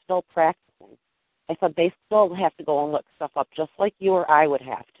said, they're still practicing. I said, they still have to go and look stuff up just like you or I would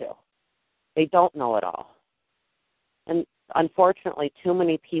have to. They don't know it all. And unfortunately, too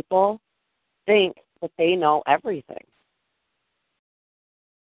many people think that they know everything.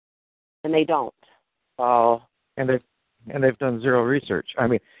 And they don't. So. And they've done zero research. I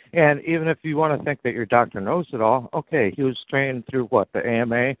mean, and even if you want to think that your doctor knows it all, okay, he was trained through what, the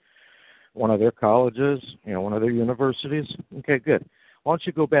AMA, one of their colleges, one of their universities. Okay, good. Why don't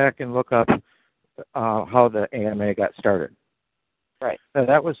you go back and look up how the AMA got started? Right. Now,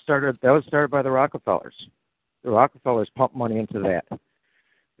 that was started by the Rockefellers. The Rockefellers pumped money into that.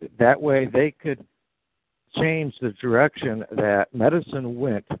 That way they could change the direction that medicine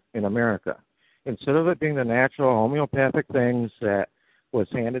went in America. Instead of it being the natural homeopathic things that was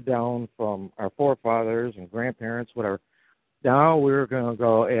handed down from our forefathers and grandparents, whatever, now we're going to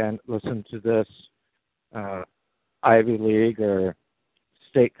go and listen to this Ivy League or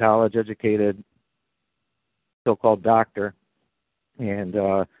state college educated so-called doctor and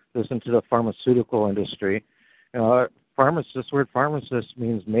listen to the pharmaceutical industry. pharmacist. This word pharmacist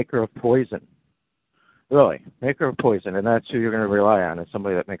means maker of poison. Really, maker of poison, and that's who you're going to rely on, is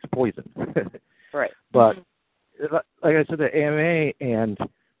somebody that makes poison. Right. But like I said, the AMA and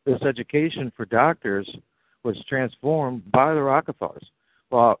this education for doctors was transformed by the Rockefellers.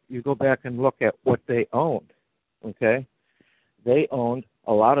 Well, you go back and look at what they owned, okay? They owned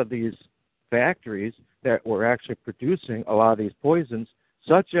a lot of these factories that were actually producing a lot of these poisons,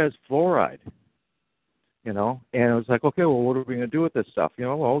 such as fluoride, you know? And it was like, okay, well, what are we going to do with this stuff? You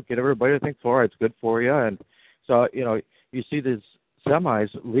know, well, get everybody to think fluoride's good for you. And so, you know, you see these semis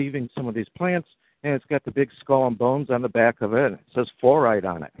leaving some of these plants, and it's got the big skull and bones on the back of it, and it says fluoride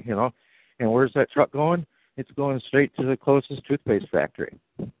on it, you know? And where's that truck going? It's going straight to the closest toothpaste factory.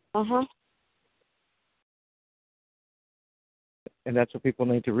 Uh-huh. And that's what people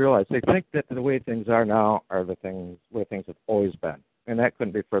need to realize. They think that the way things are now are the way things have always been. And that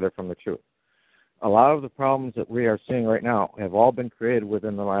couldn't be further from the truth. A lot of the problems that we are seeing right now have all been created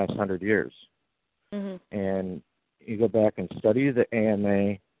within the last 100 years. Mm-hmm. And you go back and study the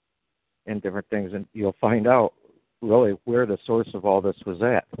AMA and different things, and you'll find out really where the source of all this was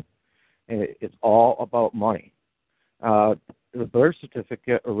at. And it's all about money. The birth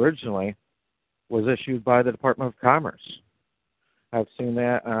certificate originally was issued by the Department of Commerce. I've seen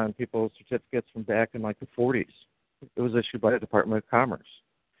that on people's certificates from back in like the 40s. It was issued by the Department of Commerce.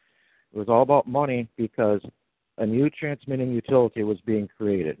 It was all about money because a new transmitting utility was being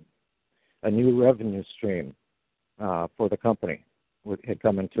created. A new revenue stream for the company had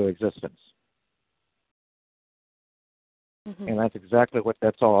come into existence. Mm-hmm. And that's exactly what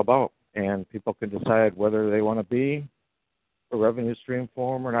that's all about. And people can decide whether they want to be a revenue stream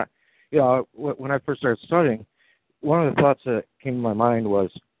for them or not. You know, when I first started studying, one of the thoughts that came to my mind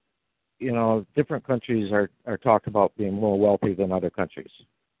was, you know, different countries are talked about being more wealthy than other countries.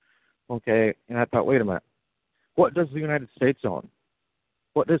 Okay, and I thought, wait a minute, what does the United States own?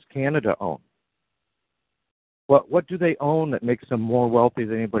 What does Canada own? What do they own that makes them more wealthy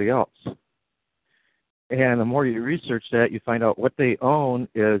than anybody else? And the more you research that, you find out what they own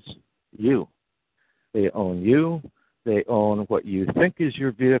is you. They own you. They own what you think is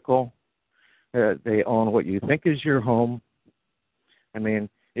your vehicle. They own what you think is your home. I mean,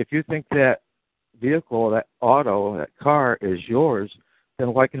 if you think that vehicle, that auto, that car is yours,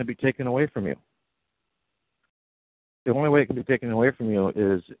 then why can it be taken away from you? The only way it can be taken away from you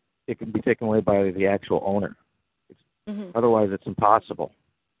is it can be taken away by the actual owner. Mm-hmm. Otherwise, it's impossible.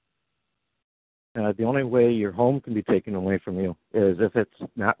 The only way your home can be taken away from you is if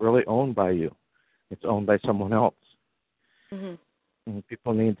it's not really owned by you. It's owned by someone else. Mm-hmm. And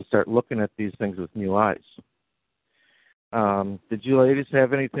people need to start looking at these things with new eyes. Did you ladies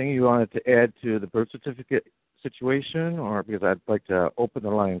have anything you wanted to add to the birth certificate situation? Or because I'd like to open the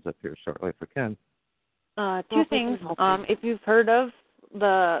lines up here shortly if I can. Two things. If you've heard of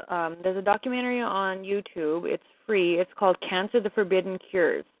there's a documentary on YouTube. It's free. It's called Cancer: The Forbidden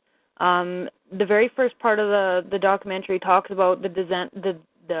Cures. The very first part of the documentary talks about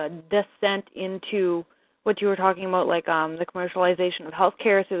the descent into what you were talking about, like the commercialization of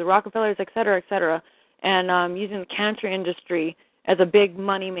healthcare through the Rockefellers, et cetera, and using the cancer industry as a big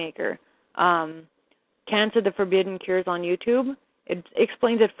money maker. Cancer: The Forbidden Cures on YouTube. It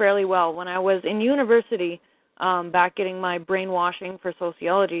explains it fairly well. When I was in university, back getting my brainwashing for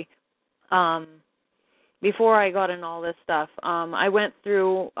sociology, before I got in all this stuff, I went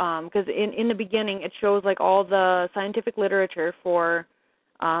through, because in the beginning it shows like all the scientific literature for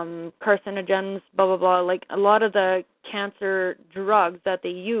carcinogens, blah, blah, blah. Like a lot of the cancer drugs that they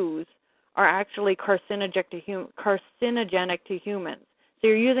use are actually carcinogenic to humans. So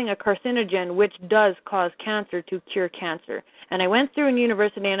you're using a carcinogen which does cause cancer to cure cancer. And I went through in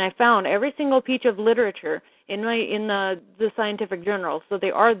university and I found every single piece of literature in the scientific journals. So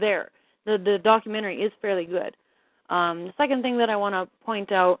they are there. The documentary is fairly good. The second thing that I want to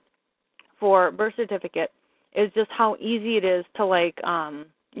point out for birth certificate is just how easy it is to let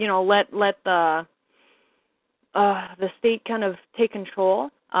the state kind of take control.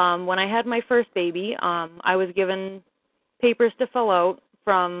 When I had my first baby, I was given papers to fill out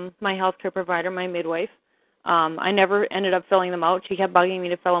from my healthcare provider, my midwife. I never ended up filling them out. She kept bugging me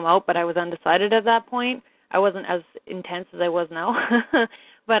to fill them out, but I was undecided at that point. I wasn't as intense as I was now.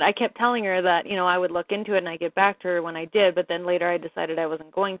 But I kept telling her that, I would look into it and I'd get back to her when I did, but then later I decided I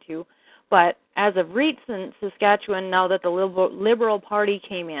wasn't going to. But as of recent, Saskatchewan, now that the Liberal Party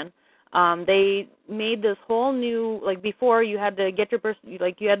came in, they made this whole new, like before you had to get your birth,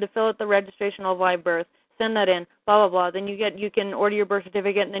 like you had to fill out the registration of live birth, send that in, blah, blah, blah. Then you can order your birth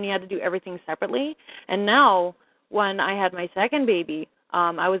certificate, and then you had to do everything separately. And now, when I had my second baby,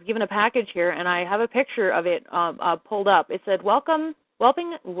 I was given a package here, and I have a picture of it pulled up. It said, welcoming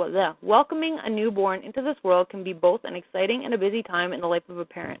a newborn into this world can be both an exciting and a busy time in the life of a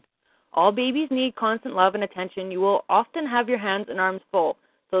parent. All babies need constant love and attention. You will often have your hands and arms full.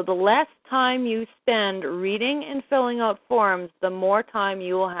 So the less time you spend reading and filling out forms, the more time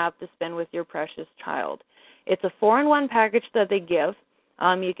you will have to spend with your precious child. It's a 4-in-1 package that they give.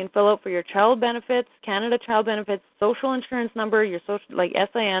 You can fill out for your child benefits, Canada Child Benefits, social insurance number, your social, like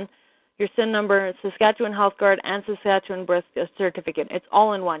SIN, your SIN number, Saskatchewan Health Card, and Saskatchewan birth certificate. It's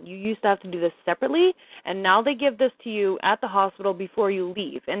all in one. You used to have to do this separately, and now they give this to you at the hospital before you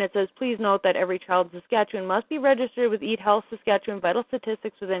leave. And it says, please note that every child in Saskatchewan must be registered with Eat Health Saskatchewan Vital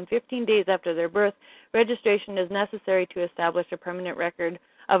Statistics within 15 days after their birth. Registration is necessary to establish a permanent record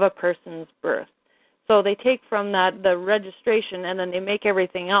of a person's birth. So they take from that the registration, and then they make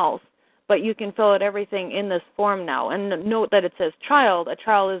everything else. But you can fill out everything in this form now. And note that it says child. A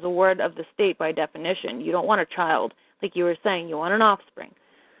child is a word of the state by definition. You don't want a child, like you were saying. You want an offspring.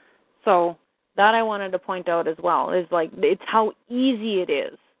 So that I wanted to point out as well, is like it's how easy it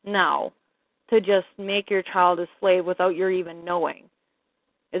is now to just make your child a slave without your even knowing.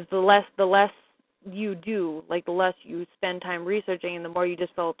 Is the less you do, like the less you spend time researching, and the more you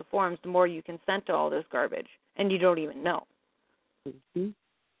just fill out the forms, the more you consent to all this garbage, and you don't even know. Mm-hmm.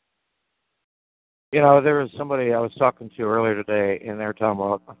 You know, there was somebody I was talking to earlier today, and they were talking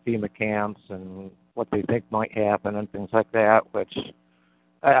about FEMA camps and what they think might happen and things like that, which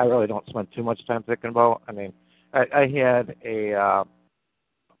I really don't spend too much time thinking about. I mean, I had a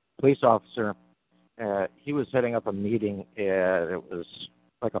police officer. He was setting up a meeting. It was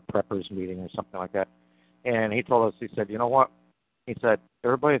like a preppers meeting or something like that. And he told us, he said, you know what? He said,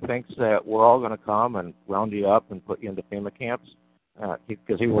 everybody thinks that we're all going to come and round you up and put you into FEMA camps.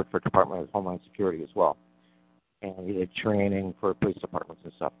 Because he worked for Department of Homeland Security as well. And he did training for police departments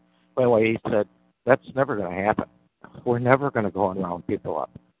and stuff. But anyway, he said, that's never going to happen. We're never going to go and round people up.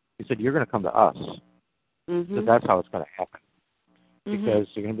 He said, you're going to come to us. Mm-hmm. So that's how it's going to happen. Mm-hmm. Because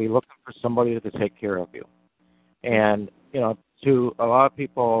you're going to be looking for somebody to take care of you. And, you know, to a lot of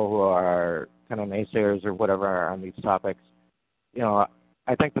people who are kind of naysayers or whatever on these topics, you know,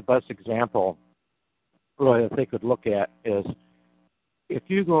 I think the best example really that they could look at is if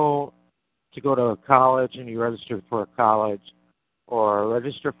you go to college and you register for a college or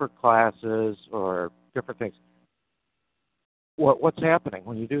register for classes or different things, what's happening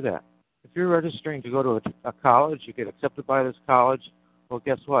when you do that? If you're registering to go to a college, you get accepted by this college, well,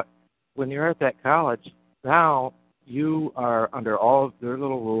 guess what? When you're at that college, now you are under all of their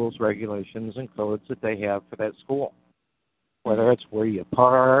little rules, regulations, and codes that they have for that school, whether it's where you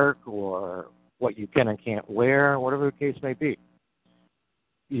park or what you can and can't wear, whatever the case may be.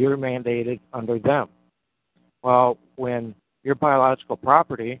 You're mandated under them. Well, when your biological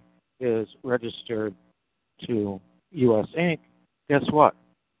property is registered to U.S. Inc., guess what?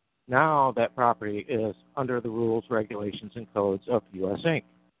 Now that property is under the rules, regulations, and codes of U.S. Inc.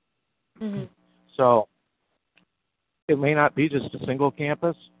 Mm-hmm. So it may not be just a single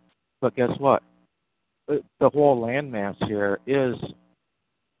campus, but guess what? The whole landmass here is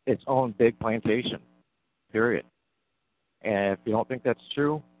its own big plantation, period. And if you don't think that's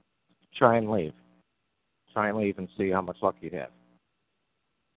true, try and leave. Try and leave and see how much luck you have.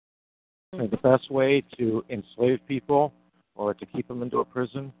 Mm-hmm. And the best way to enslave people or to keep them into a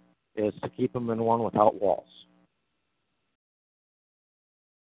prison is to keep them in one without walls.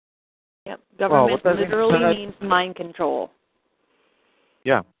 Yep. Government literally means mind control.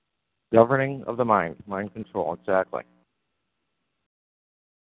 Yeah. Governing of the mind control, exactly.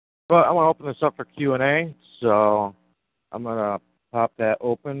 Well, I want to open this up for Q&A, so I'm going to pop that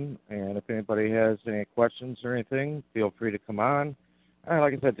open, and if anybody has any questions or anything, feel free to come on.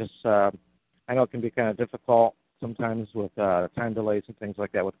 Like I said, just I know it can be kind of difficult sometimes with time delays and things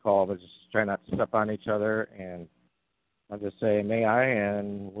like that with call, but just try not to step on each other, and I'll just say, may I,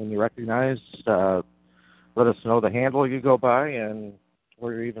 and when you recognize, let us know the handle you go by and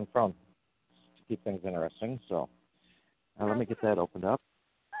where you're even from to keep things interesting. So let me get that opened up.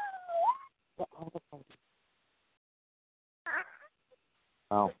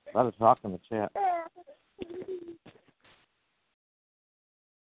 Oh, a lot of talk in the chat.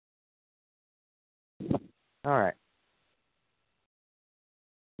 All right.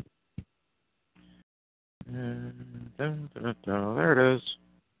 There it is.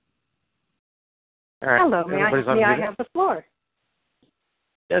 All right. Hello, may I have the floor?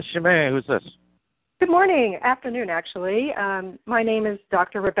 Yes, you may. Who's this? Good morning, afternoon, actually. My name is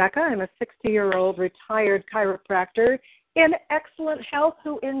Dr. Rebecca. I'm a 60-year-old retired chiropractor in excellent health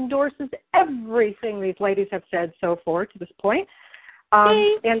who endorses everything these ladies have said so far to this point.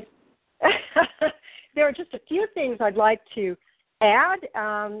 And there are just a few things I'd like to add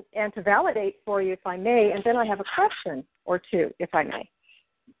and to validate for you, if I may, and then I have a question or two, if I may.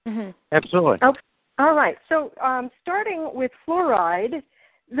 Mm-hmm. Absolutely. Okay. All right. So starting with fluoride,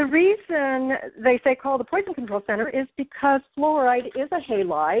 the reason they say call the Poison Control Center is because fluoride is a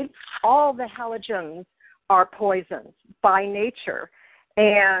halide. All the halogens are poisons by nature.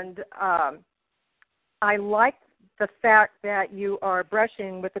 And I like the fact that you are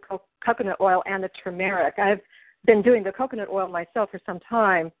brushing with the coconut oil and the turmeric. I've been doing the coconut oil myself for some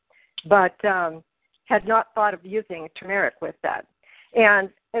time, but had not thought of using turmeric with that. And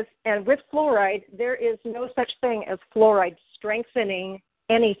with fluoride, there is no such thing as fluoride strengthening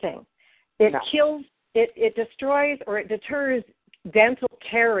anything. It kills, it destroys, or it deters dental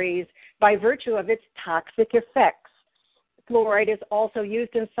caries by virtue of its toxic effects. Fluoride is also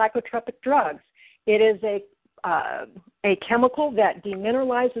used in psychotropic drugs. It is a chemical that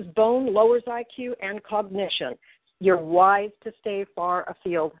demineralizes bone, lowers IQ and cognition. You're wise to stay far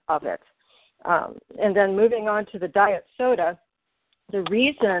afield of it. And then moving on to the diet soda, the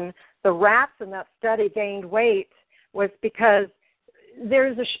reason the rats in that study gained weight was because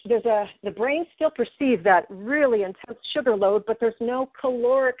the brain still perceives that really intense sugar load, but there's no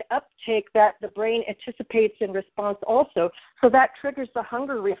caloric uptake that the brain anticipates in response also. So that triggers the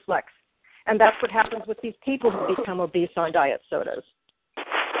hunger reflex. And that's what happens with these people who become obese on diet sodas.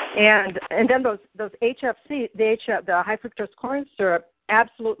 And then those HFC, the high fructose corn syrup,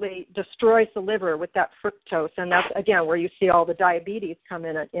 absolutely destroys the liver with that fructose, and that's, again, where you see all the diabetes come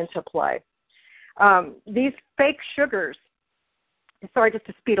into play. These fake sugars, sorry, just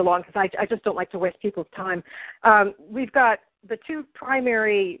to speed along, because I just don't like to waste people's time. We've got the two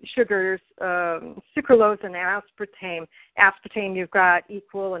primary sugars, sucralose and aspartame. Aspartame, you've got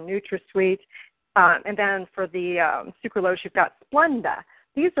Equal and NutraSweet. And then for the sucralose, you've got Splenda.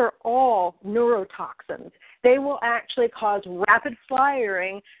 These are all neurotoxins. They will actually cause rapid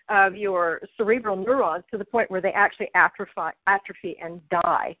firing of your cerebral neurons to the point where they actually atrophy and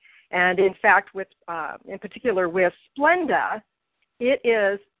die. And in fact, in particular with Splenda,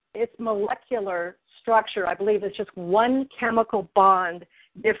 its molecular structure, I believe, is just one chemical bond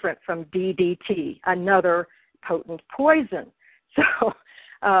different from DDT, another potent poison. So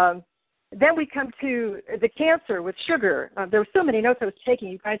then we come to the cancer with sugar. There were so many notes I was taking.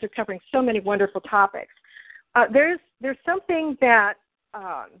 You guys are covering so many wonderful topics. There's something that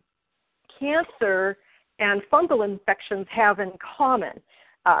cancer and fungal infections have in common.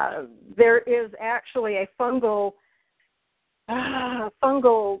 There is actually a fungal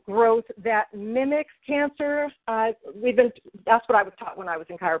growth that mimics cancer. That's what I was taught when I was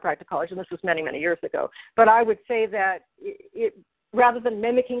in chiropractic college, and this was many, many years ago. But I would say that rather than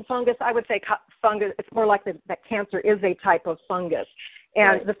mimicking fungus, I would say fungus. It's more likely that cancer is a type of fungus.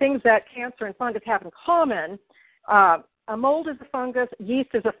 And the things that cancer and fungus have in common, a mold is a fungus,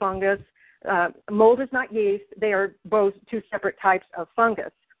 yeast is a fungus. Mold is not yeast. They are both two separate types of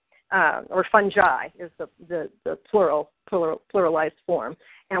fungus, or fungi is the pluralized form.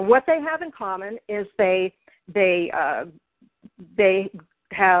 And what they have in common is they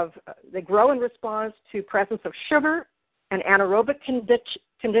grow in response to presence of sugar, an anaerobic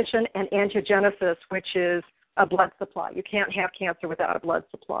condition, and angiogenesis, which is a blood supply. You can't have cancer without a blood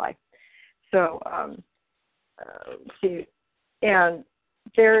supply. So, and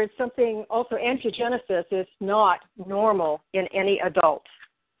there is something also, angiogenesis is not normal in any adult.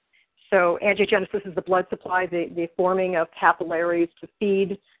 So angiogenesis is the blood supply, the forming of capillaries to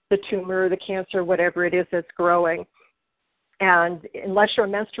feed the tumor, the cancer, whatever it is that's growing. And unless you're a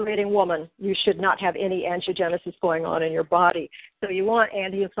menstruating woman, you should not have any angiogenesis going on in your body. So you want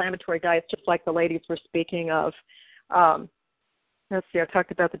anti-inflammatory diets, just like the ladies were speaking of. Let's see, I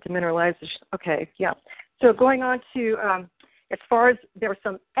talked about the demineralization. Okay, yeah. So going on to, as far as there were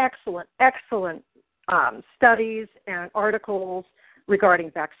some excellent studies and articles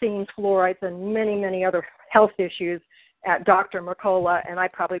regarding vaccines, fluorides, and many, many other health issues at Dr. Mercola, and I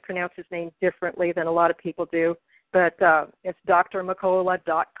probably pronounce his name differently than a lot of people do. But it's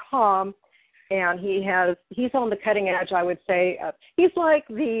drmercola.com, and he's on the cutting edge, I would say. He's like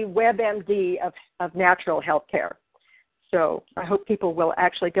the WebMD of natural health care. So I hope people will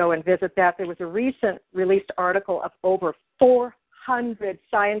actually go and visit that. There was a recent released article of over 400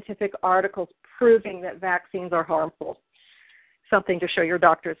 scientific articles proving that vaccines are harmful. Something to show your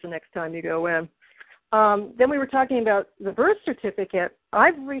doctors the next time you go in. Then we were talking about the birth certificate.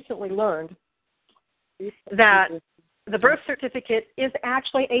 I've recently learned that the birth certificate is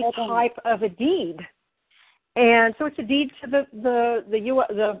actually a type of a deed, and so it's a deed to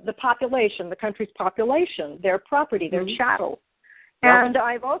the population, the country's population, their property, their chattel, And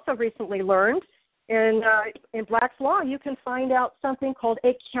I've also recently learned in Black's Law, you can find out something called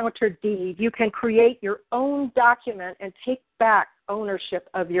a counter deed. You can create your own document and take back ownership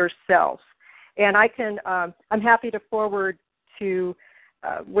of yourself. And I'm happy to forward to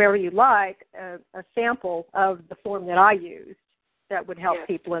where you like a sample of the form that I used that would help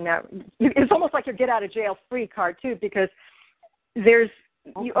people in that. It's almost like your get out of jail free card too, because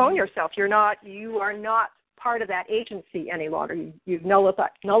you own yourself. You are not part of that agency any longer. You've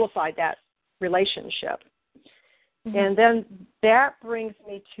nullified that relationship. Mm-hmm. And then that brings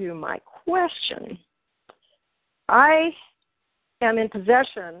me to my question. I am in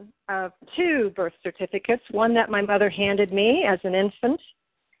possession of 2 birth certificates, one that my mother handed me as an infant,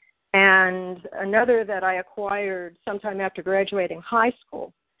 and another that I acquired sometime after graduating high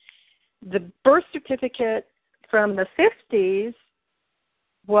school. The birth certificate from the 50s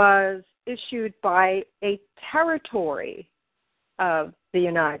was issued by a territory of the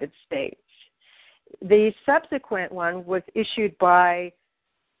United States. The subsequent one was issued by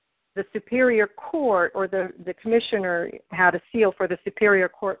the Superior Court, or the commissioner had a seal for the Superior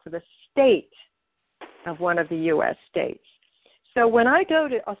Court for the state of one of the U.S. states. So when I go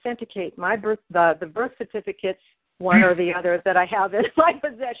to authenticate my the birth certificates, one or the other that I have in my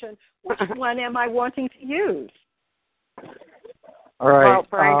possession, which one am I wanting to use? All right. Well,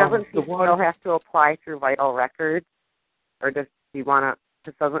 Brian, doesn't she still have to apply through Vital Records, or doesn't she want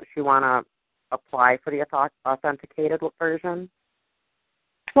to apply for the authenticated version?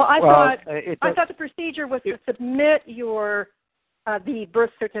 Well, I thought the procedure was to submit the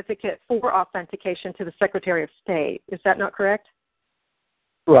birth certificate for authentication to the Secretary of State. Is that not correct?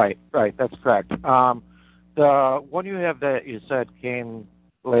 Right, that's correct. The one you have that you said came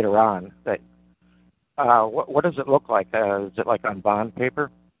later on, that what does it look like? Is it like on bond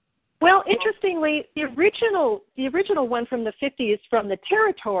paper? Well, interestingly, the original one from the 50s from the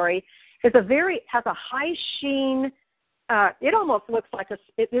territory has a high sheen. It almost looks like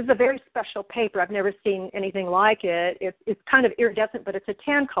it is a very special paper. I've never seen anything like it. It's kind of iridescent, but it's a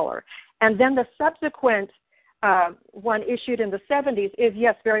tan color. And then the subsequent one issued in the 70s is,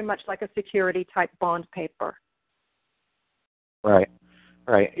 yes, very much like a security type bond paper. Right.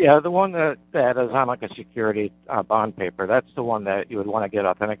 Yeah, the one that is on like a security bond paper, that's the one that you would want to get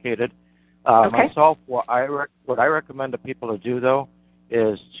authenticated. Okay. Myself, what I recommend to people to do, though,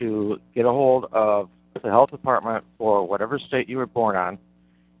 is to get a hold of the health department for whatever state you were born on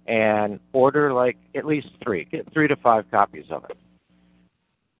and order like at least 3. Get 3 to 5 copies of it.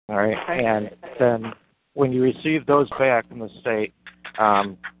 All right? Okay. And then when you receive those back from the state,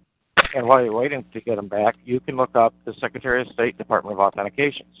 and while you're waiting to get them back, you can look up the Secretary of State Department of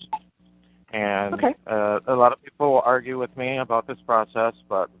Authentications. And okay. A lot of people will argue with me about this process,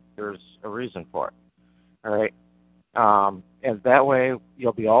 but there's a reason for it. All right? And that way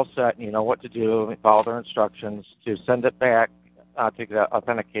you'll be all set and you know what to do and follow their instructions to send it back to get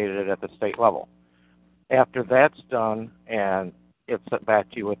authenticated at the state level. After that's done and it's sent back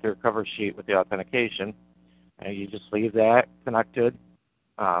to you with your cover sheet with the authentication, and you just leave that connected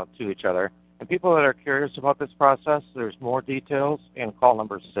to each other. And people that are curious about this process, there's more details in call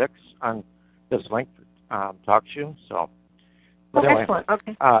number 6 on this link talk show. So, but anyway, excellent.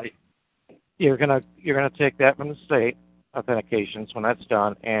 Okay. You're gonna take that from the state authentications when that's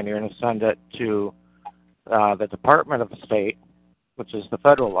done, and you're gonna send it to the Department of the State, which is the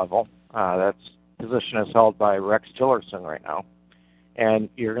federal level. That position is held by Rex Tillerson right now, and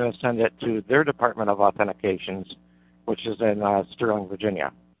you're gonna send it to their Department of Authentications, which is in Sterling,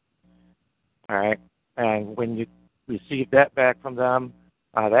 Virginia. All right, and when you receive that back from them,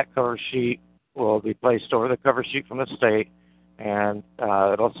 that cover sheet will be placed over the cover sheet from the state, and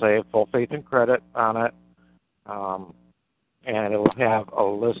it'll say full faith and credit on it, and it will have a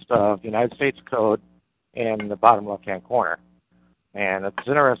list of United States code in the bottom left-hand corner. And it's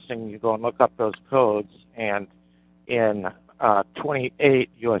interesting, you go and look up those codes, and in 28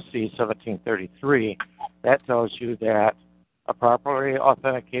 U.S.C. 1733, that tells you that a properly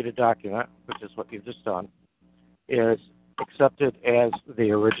authenticated document, which is what you've just done, is accepted as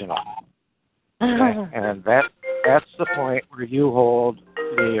the original. Okay? And that's the point where you hold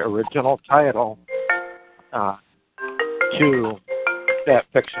the original title to that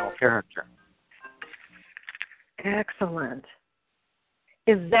fictional character. Excellent.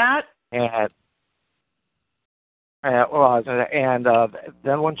 Is that... And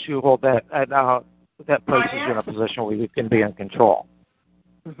then once you hold that, now that places you in a position where you can be in control.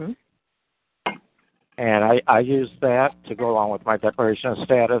 Mm-hmm. And I used that to go along with my declaration of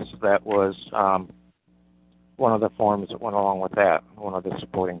status. That was one of the forms that went along with that, one of the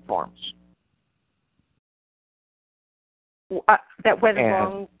supporting forms. that went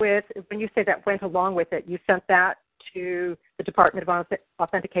along with, when you say that went along with it, you sent that to the Department of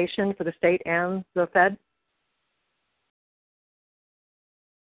Authentication for the state and the Fed?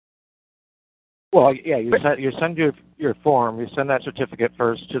 Well, yeah, you send your form, you send that certificate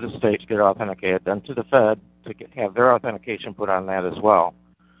first to the state to get it authenticated, then to the Fed to have their authentication put on that as well.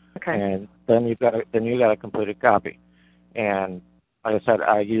 Okay. And then you got a completed copy. And like I said,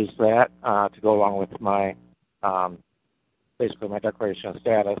 I use that to go along with my basically my declaration of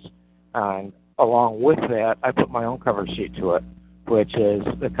status. And along with that, I put my own cover sheet to it, which is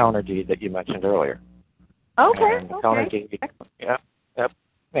the counter deed that you mentioned earlier. Okay. And the counter deed, yep.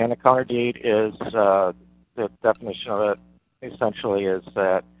 And the counter deed is the definition of it essentially is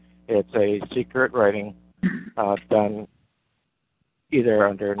that it's a secret writing done either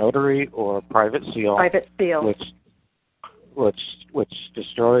under notary or private seal. Private seal. Which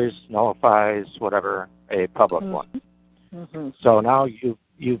destroys, nullifies whatever a public one. Mm-hmm. So now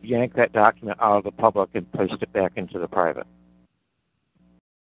you've yanked that document out of the public and placed it back into the private.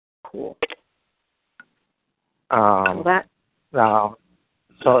 Cool.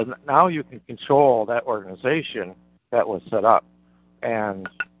 So now you can control that organization that was set up. And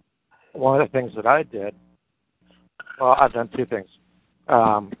one of the things that I did, well, I've done two things.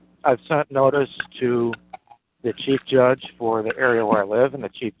 I've sent notice to the chief judge for the area where I live and the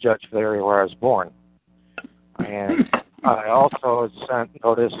chief judge for the area where I was born. And I also sent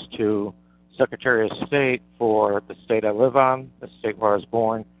notice to Secretary of State for the state I live on, the state where I was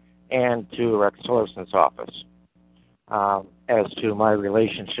born, and to Rex Tillerson's office as to my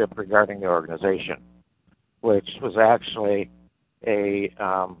relationship regarding the organization, which was actually a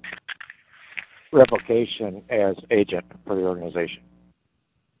revocation as agent for the organization.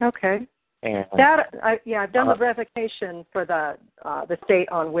 Okay. And I've done the revocation for the state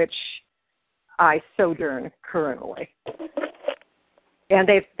on which I sojourn currently, and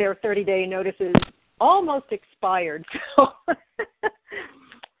their 30-day notices almost expired, so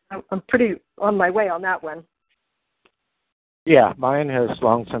I'm pretty on my way on that one. Yeah, mine has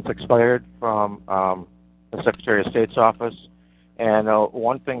long since expired from the Secretary of State's office, and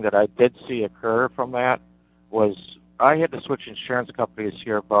one thing that I did see occur from that was I had to switch insurance companies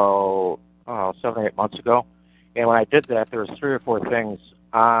here about 7 or 8 months ago, and when I did that, there was 3 or 4 things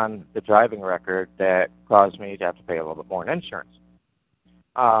on the driving record that caused me to have to pay a little bit more in insurance.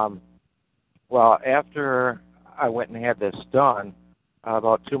 Well, after I went and had this done,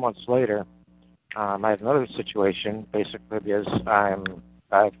 about 2 months later, I had another situation, basically because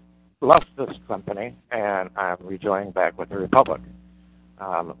I've left this company and I'm rejoining back with the Republic,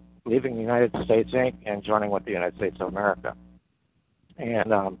 leaving the United States Inc. and joining with the United States of America.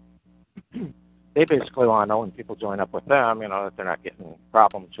 And they basically want to know when people join up with them, that they're not getting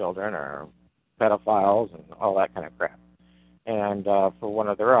problem children or pedophiles and all that kind of crap. And for one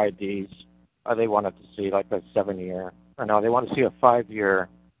of their IDs, they wanted to see like a 7-year, they want to see a 5-year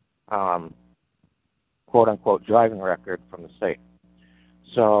quote-unquote driving record from the state.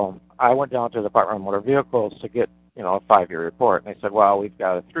 So I went down to the Department of Motor Vehicles to get, a 5-year report. And they said, well, we've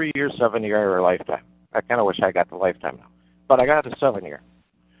got a 3-year, 7-year, or a lifetime. I kind of wish I got the lifetime now. But I got the 7-year.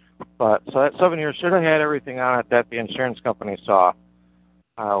 So that 7 years should have had everything on it that the insurance company saw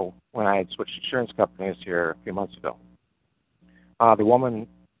when I had switched insurance companies here a few months ago. The woman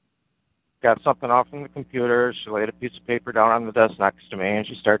got something off from the computer. She laid a piece of paper down on the desk next to me, and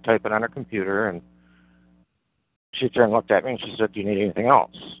she started typing on her computer. And she turned and looked at me, and she said, do you need anything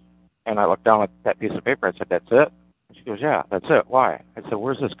else? And I looked down at that piece of paper. I said, that's it? And she goes, yeah, that's it. Why? I said,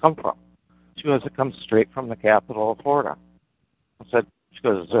 where's this come from? She goes, it comes straight from the capital of Florida. She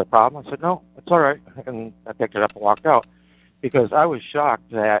goes, is there a problem? I said, no, it's all right. And I picked it up and walked out because I was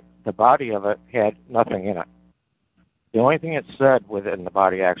shocked that the body of it had nothing in it. The only thing it said within the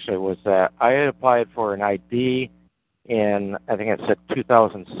body actually was that I had applied for an ID in, I think it said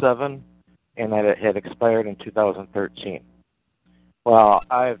 2007, and that it had expired in 2013. Well,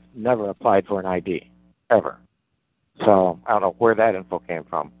 I've never applied for an ID, ever. So I don't know where that info came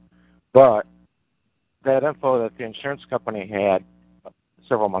from. But that info that the insurance company had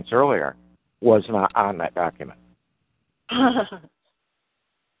several months earlier was not on that document.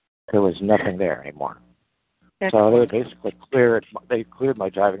 There was nothing there anymore. So they basically cleared my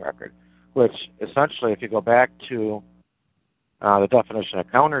driving record, which essentially, if you go back to the definition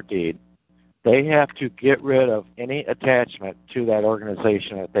of counter deed, they have to get rid of any attachment to that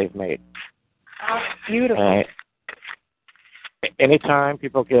organization that they've made. Beautiful. Anytime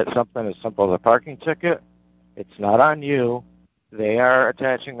people get something as simple as a parking ticket, it's not on you. They are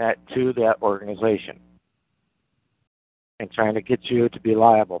attaching that to that organization and trying to get you to be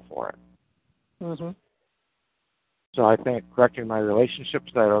liable for it. Mm-hmm. So I think correcting my relationship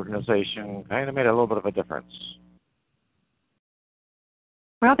to that organization kind of made a little bit of a difference.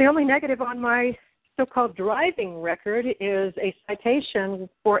 Well, the only negative on my so-called driving record is a citation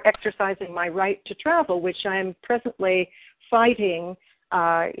for exercising my right to travel, which I'm presently fighting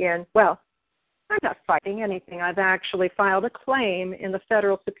I'm not fighting anything. I've actually filed a claim in the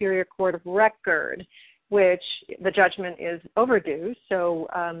Federal Superior Court of Record, which the judgment is overdue. So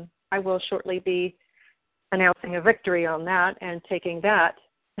I will shortly be announcing a victory on that and taking that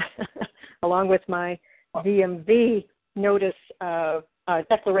along with my DMV notice of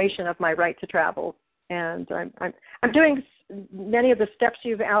declaration of my right to travel. And I'm doing many of the steps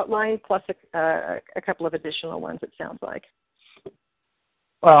you've outlined, plus a couple of additional ones, it sounds like.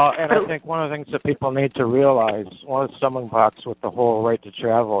 Well, and I think one of the things that people need to realize, one of the stumbling blocks with the whole right to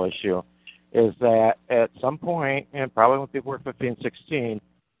travel issue, is that at some point, and probably when people were 15, 16,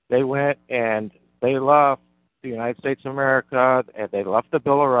 they went and they left the United States of America, and they left the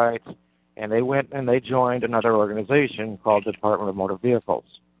Bill of Rights, and they went and they joined another organization called the Department of Motor Vehicles.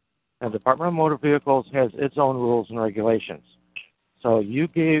 And the Department of Motor Vehicles has its own rules and regulations. So you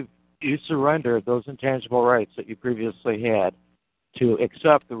surrendered those intangible rights that you previously had to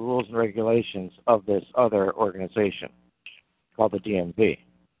accept the rules and regulations of this other organization called the DMV.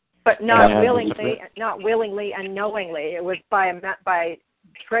 But not willingly and knowingly. It was by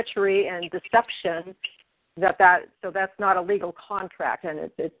treachery and deception so that's not a legal contract,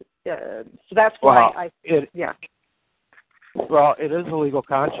 and so that's why Well, it is a legal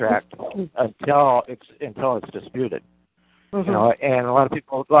contract until it's disputed. Mm-hmm. You know, and a lot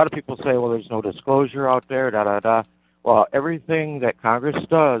of people say, well, there's no disclosure out there, da da da. Well, everything that Congress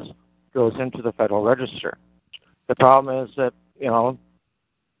does goes into the Federal Register. The problem is that,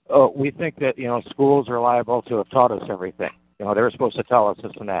 we think that, schools are liable to have taught us everything. They were supposed to tell us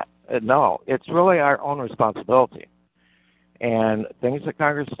this and that. No, it's really our own responsibility. And things that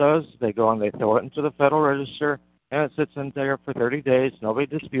Congress does, they go and they throw it into the Federal Register, and it sits in there for 30 days. Nobody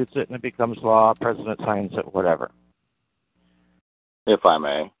disputes it, and it becomes law. President signs it, whatever. If I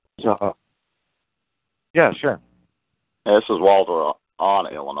may. So, yeah, sure. This is Walter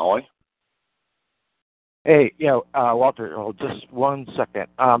on Illinois. Hey, Walter, just 1 second.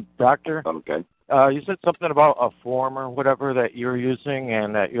 Doctor, okay. You said something about a form or whatever that you're using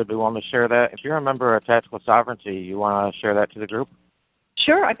and that you'd be willing to share that. If you're a member of Tactical Sovereignty, you want to share that to the group?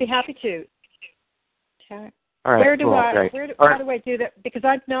 Sure, I'd be happy to. All right, How do I do that? Because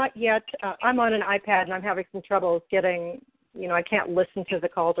I've not yet, I'm on an iPad and I'm having some trouble getting, I can't listen to the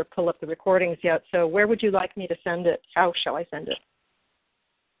calls or pull up the recordings yet. So where would you like me to send it? How shall I send it?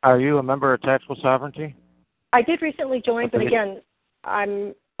 Are you a member of Tactical Sovereignty? I did recently join, but again,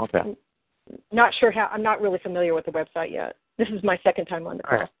 I'm not sure how. I'm not really familiar with the website yet. This is my second time on the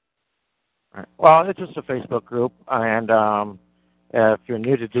call. All right. Well, it's just a Facebook group, and if you're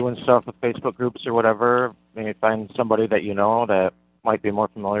new to doing stuff with Facebook groups or whatever, maybe find somebody that you know that might be more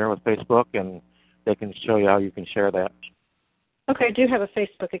familiar with Facebook, and they can show you how you can share that. Okay, I do have a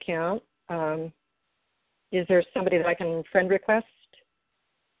Facebook account. Is there somebody that I can friend request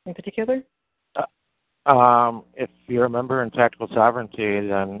in particular? If you're a member in Tactical Sovereignty,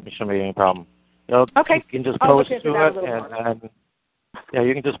 then there shouldn't be any problem. Okay. You can just post to it, and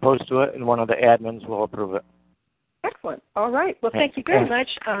you can just post to it, and one of the admins will approve it. Excellent. All right. Well, thank you very much.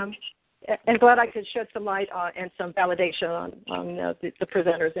 And glad I could shed some light on and some validation on the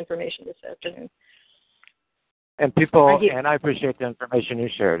presenter's information this afternoon. And and I appreciate the information you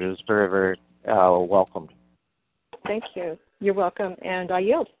shared. It was very, very welcomed. Thank you. You're welcome, and I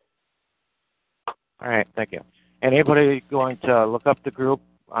yield. All right, thank you. Anybody going to look up the group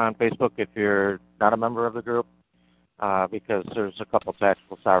on Facebook if you're not a member of the group? Because there's a couple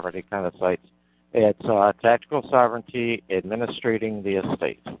Tactical Sovereignty kind of sites. It's Tactical Sovereignty Administrating the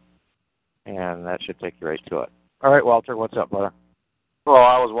Estate. And that should take you right to it. All right, Walter, what's up, brother? Well,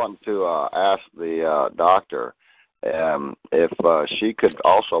 I was wanting to ask the doctor if she could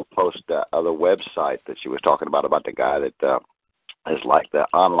also post that other website that she was talking about the guy that is like the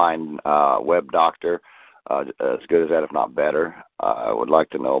online web doctor, as good as that, if not better. I would like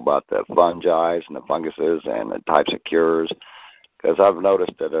to know about the fungi and the funguses and the types of cures, because I've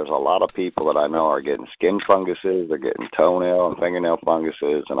noticed that there's a lot of people that I know are getting skin funguses, they're getting toenail and fingernail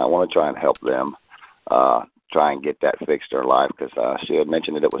funguses, and I want to try and help them try and get that fixed in their life, because she had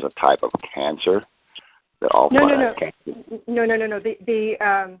mentioned that it was a type of cancer. That all No.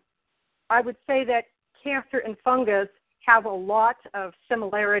 I would say that cancer and fungus have a lot of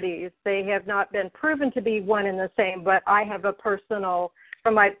similarities. They have not been proven to be one and the same, but I have a personal,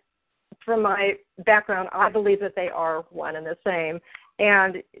 from my background, I believe that they are one and the same.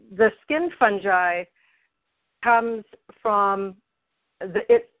 And the skin fungi, comes from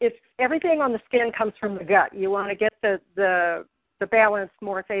it's everything on the skin comes from the gut. You want to get the balance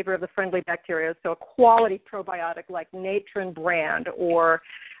more in favor of the friendly bacteria. So a quality probiotic like Natron brand or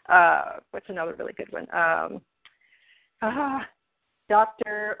what's another really good one?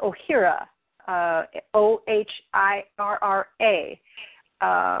 Dr. Ohira, OHIRRA.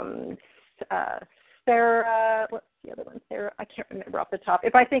 Sarah, what's the other one? Sarah, I can't remember off the top.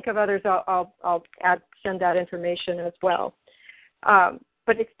 If I think of others, I'll send that information as well.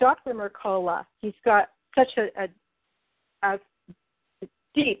 But it's Dr. Mercola. He's got such a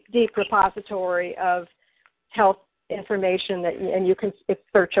deep repository of health information and it's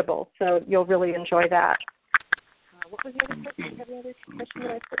searchable. So you'll really enjoy that. What was the other question? Do you have any other question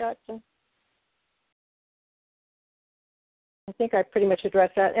that I forgot to? I think I pretty much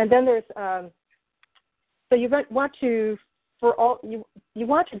addressed that. And then there's so you want to you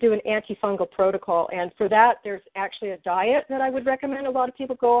want to do an antifungal protocol, and for that there's actually a diet that I would recommend a lot of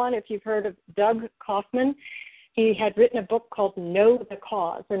people go on. If you've heard of Doug Kaufman, he had written a book called Know the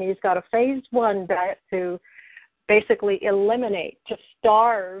Cause, and he's got a phase 1 diet to basically eliminate, to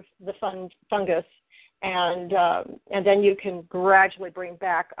starve the fungus, and then you can gradually bring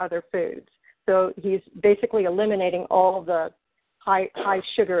back other foods. So he's basically eliminating all the high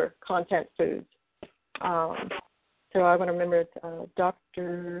sugar content foods. So I want to remember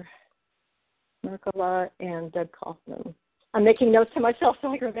Dr. Mercola and Doug Kaufman. I'm making notes to myself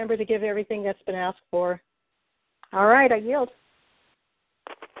so I can remember to give everything that's been asked for. All right, I yield.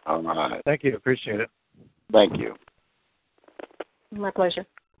 All right. Thank you. Appreciate it. Thank you. My pleasure.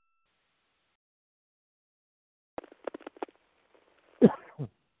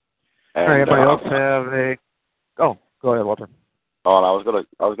 And, anybody else have a? Oh, go ahead, Walter. Oh, and I was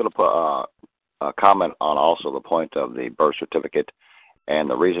gonna put a comment on also the point of the birth certificate and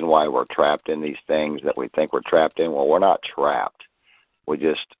the reason why we're trapped in these things that we think we're trapped in. Well, we're not trapped. We're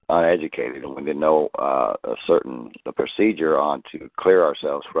just uneducated, and we didn't know the procedure on to clear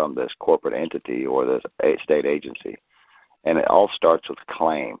ourselves from this corporate entity or this state agency. And it all starts with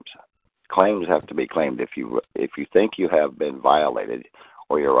claims. Claims have to be claimed. If you think you have been violated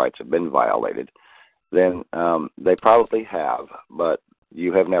or your rights have been violated, then they probably have, but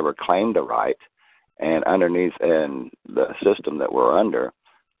you have never claimed a right. And underneath in the system that we're under,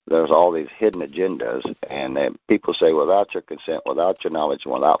 there's all these hidden agendas, and people say without your consent, without your knowledge,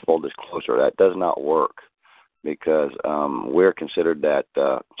 and without full disclosure, that does not work, because we're considered that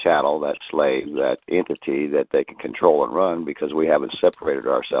chattel, that slave, that entity that they can control and run, because we haven't separated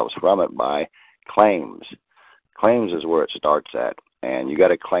ourselves from it by claims. Claims is where it starts at, and you got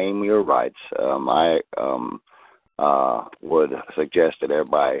to claim your rights. I would suggest that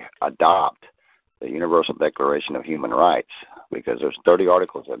everybody adopt the Universal Declaration of Human Rights, because there's 30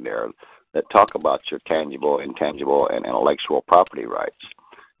 articles in there that talk about your tangible, intangible, and intellectual property rights.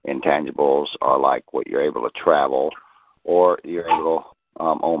 Intangibles are like what you're able to travel, or you're able to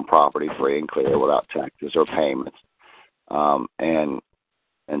own property free and clear without taxes or payments, and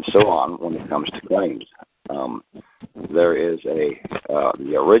so on when it comes to claims. There is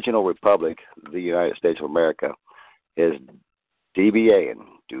the original republic, the United States of America, is DBAing,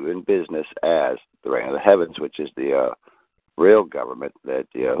 doing business as the reign of the heavens, which is the real government that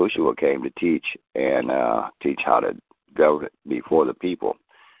Yahushua came to teach and teach how to govern before the people.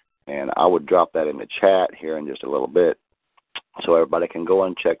 And I would drop that in the chat here in just a little bit so everybody can go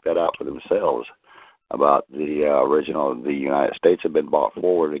and check that out for themselves about the original. The United States have been brought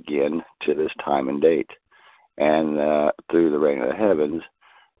forward again to this time and date. And through the reign of the heavens,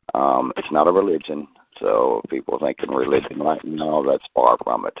 it's not a religion. So people thinking religion right now, that's far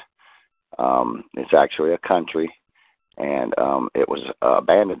from it. It's actually a country, and it was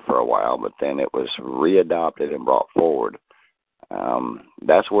abandoned for a while, but then it was readopted and brought forward.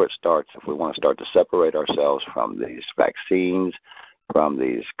 That's where it starts. If we want to start to separate ourselves from these vaccines, from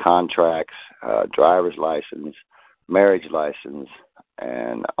these contracts, driver's license, marriage license,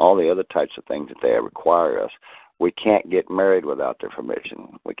 and all the other types of things that they require us. We can't get married without their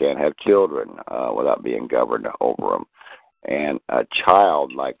permission. We can't have children without being governed over them. And a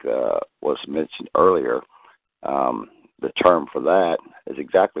child, like was mentioned earlier, the term for that is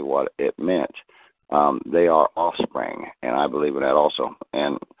exactly what it meant. They are offspring, and I believe in that also.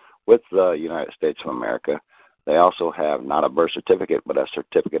 And with the United States of America, they also have not a birth certificate, but a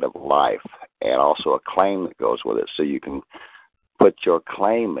certificate of life, and also a claim that goes with it. So you can put your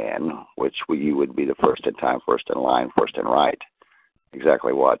claim in, which you would be the first in time, first in line, first in right.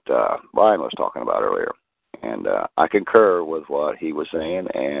 Exactly what Brian was talking about earlier. And I concur with what he was saying,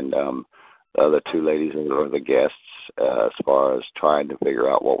 and the other two ladies who are the guests as far as trying to figure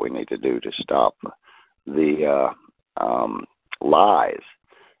out what we need to do to stop the lies.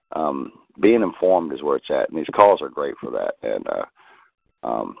 Being informed is where it's at, and these calls are great for that. And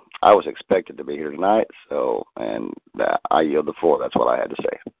I was expected to be here tonight, and I yield the floor. That's what I had to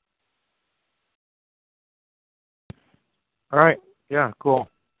say. All right. Yeah, cool.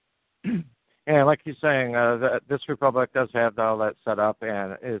 And like you're saying, this republic does have all that set up,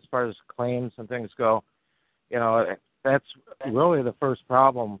 and as far as claims and things go, that's really the first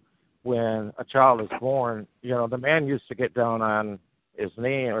problem when a child is born. The man used to get down on his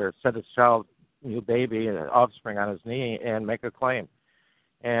knee or set his child, new baby, offspring on his knee and make a claim.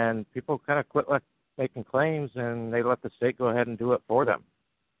 And people kind of quit making claims, and they let the state go ahead and do it for them.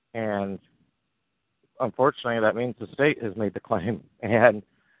 And unfortunately, that means the state has made the claim, and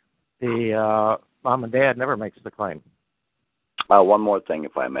the mom and dad never makes the claim. One more thing,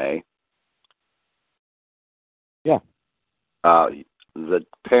 if I may. Yeah. The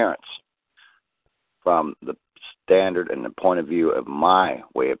parents, from the standard and the point of view of my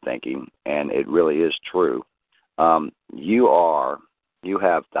way of thinking, and it really is true, you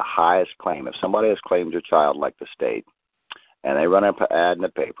have the highest claim. If somebody has claimed your child like the state, and they run an ad in the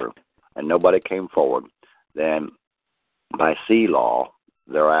paper, and nobody came forward, then by sea law,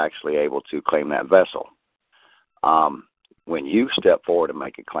 they're actually able to claim that vessel. When you step forward and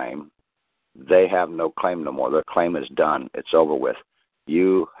make a claim, they have no claim no more. Their claim is done. It's over with.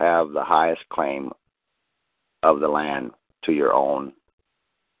 You have the highest claim of the land to your own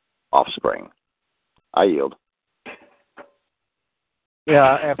offspring. I yield.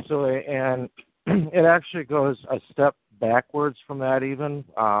 Yeah, absolutely. And it actually goes a step backwards from that even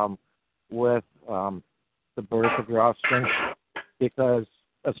with the birth of your offspring, because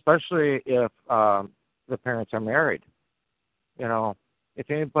especially if the parents are married, if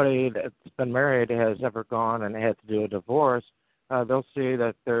anybody that's been married has ever gone and had to do a divorce, they'll see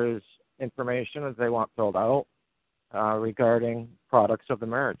that there's information that they want filled out regarding products of the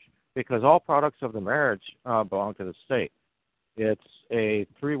marriage, because all products of the marriage belong to the state. It's a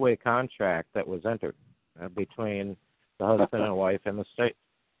three-way contract that was entered between the husband and wife and the state.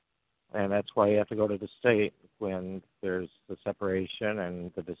 And that's why you have to go to the state when there's the separation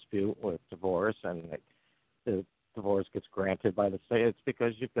and the dispute with divorce, and the divorce gets granted by the state. It's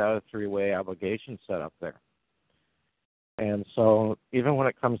because you've got a three-way obligation set up there. And so even when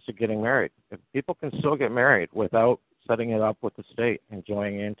it comes to getting married, if people can still get married without setting it up with the state and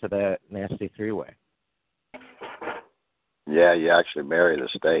joining into that nasty three-way. Yeah, you actually marry the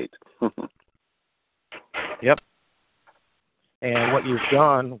state. Yep. And what you've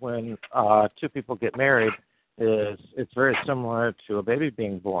done when two people get married is it's very similar to a baby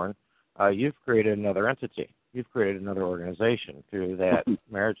being born. You've created another entity. You've created another organization through that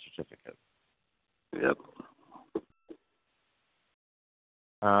marriage certificate. Yep.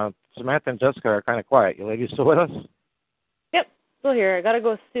 Samantha and Jessica are kind of quiet. You ladies still with us? Yep, still here. I got to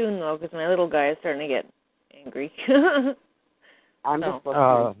go soon, though, because my little guy is starting to get angry. I'm just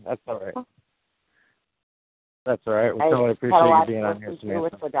listening. That's all right. That's all right. We totally appreciate you being on here, Samantha.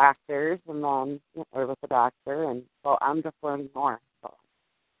 With the doctors or with the doctor, and so I'm just learning more. So.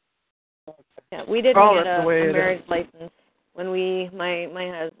 Yeah, we didn't get a marriage license when my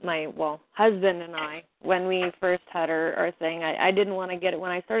husband and I, when we first had our thing. I didn't want to get it.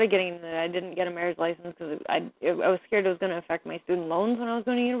 When I started getting it, I didn't get a marriage license because I was scared it was going to affect my student loans when I was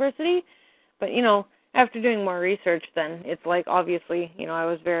going to university. But, after doing more research, then it's like, obviously, I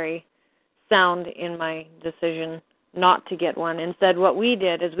was very sound in my decision not to get one. Instead, what we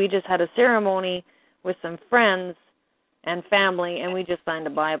did is we just had a ceremony with some friends and family, and we just signed a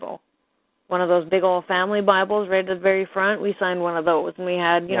Bible. One of those big old family Bibles right at the very front. We signed one of those, and we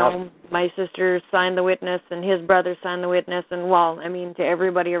had, my sister signed the witness, and his brother signed the witness, and, to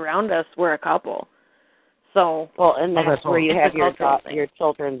everybody around us, we're a couple. So, and that's where you have your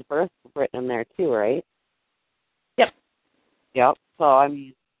children's birth written in there too, right? Yep. Yep. So,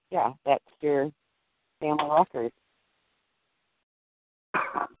 that's your family record.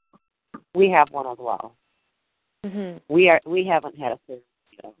 We have one as well. Mm-hmm. We haven't had a ceremony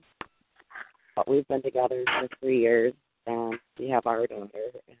yet, but we've been together for 3 years, and we have our daughter.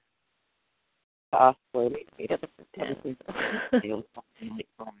 We're together for 10.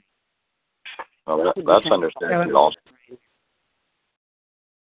 Well, that's understandable also.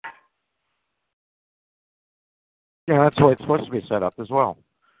 Yeah, that's the way it's supposed to be set up as well.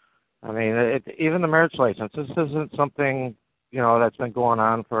 Even the marriage license, this isn't something, that's been going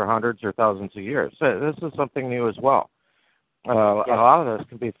on for hundreds or thousands of years. This is something new as well. A lot of this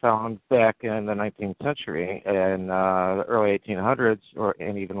can be found back in the 19th century and the early 1800s,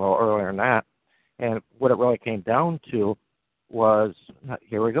 and even a little earlier than that. And what it really came down to was,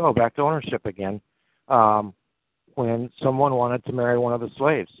 here we go, back to ownership again. when someone wanted to marry one of the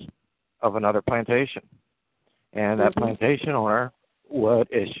slaves of another plantation. And that plantation owner would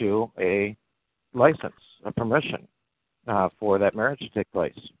issue a license, a permission for that marriage to take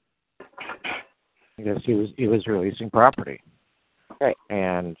place. Because he was releasing property. Right.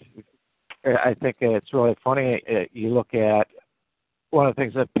 And I think it's really funny. You look at one of the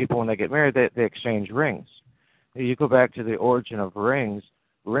things that people, when they get married, they exchange rings. You go back to the origin of rings.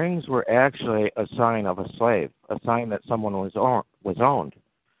 Rings were actually a sign of a slave, a sign that someone was owned.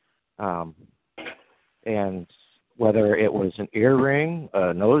 And whether it was an earring,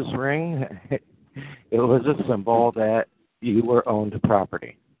 a nose ring, it was a symbol that you were owned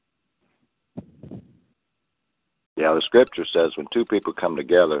property. Yeah, the scripture says when two people come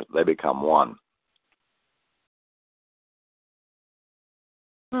together, they become one.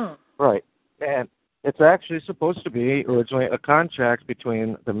 Right. And it's actually supposed to be originally a contract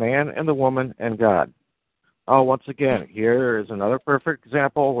between the man and the woman and God. Oh, once again, here is another perfect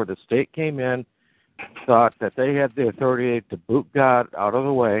example where the state came in, thought that they had the authority to boot God out of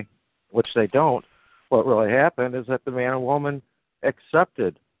the way, which they don't. What really happened is that the man and woman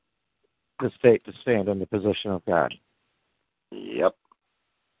accepted the state to stand in the position of God. Yep.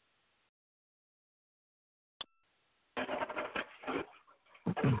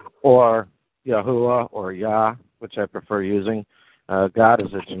 Or Yahuwah or Yah, which I prefer using. God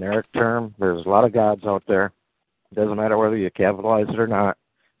is a generic term. There's a lot of gods out there. It doesn't matter whether you capitalize it or not.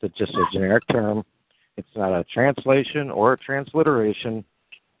 It's just a generic term. It's not a translation or a transliteration.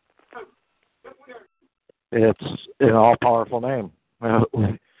 It's an all-powerful name.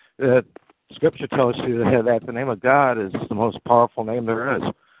 The Scripture tells you that the name of God is the most powerful name there is.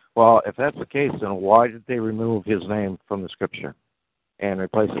 Well, if that's the case, then why did they remove his name from the Scripture and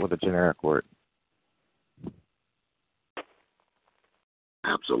replace it with a generic word?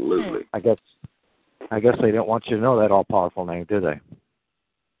 Absolutely. I guess they didn't want you to know that all-powerful name, did they?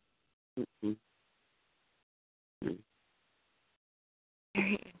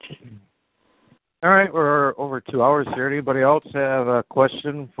 Very interesting. All right, we're over 2 hours here. Anybody else have a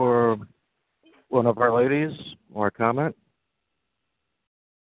question for one of our ladies or a comment?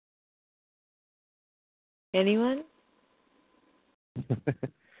 Anyone?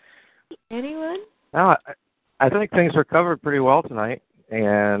 Anyone? No, I think things are covered pretty well tonight.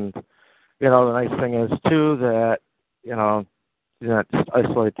 And, the nice thing is, too, that, you don't just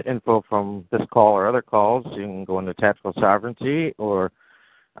isolate the info from this call or other calls. You can go into Tactical Sovereignty or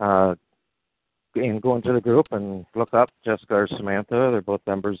and go into the group and look up Jessica or Samantha. They're both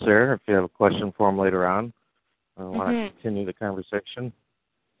members there. If you have a question for them later on, I want to continue the conversation.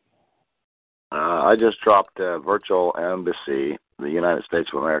 I just dropped Virtual Embassy, the United States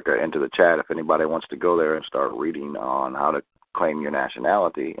of America, into the chat if anybody wants to go there and start reading on how to claim your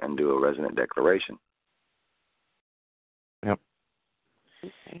nationality and do a resident declaration. Yep.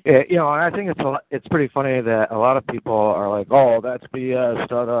 Yeah, and I think it's pretty funny that a lot of people are like, "Oh, that's BS."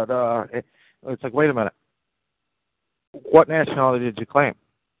 Da da da. It's like, wait a minute. What nationality did you claim?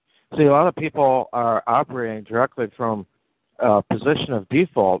 See, a lot of people are operating directly from a position of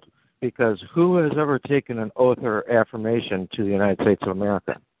default because who has ever taken an oath or affirmation to the United States of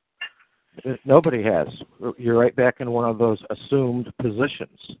America? Nobody has. You're right back in one of those assumed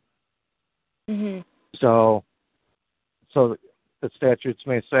positions. So the statutes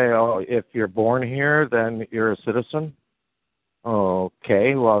may say, oh, if you're born here, then you're a citizen.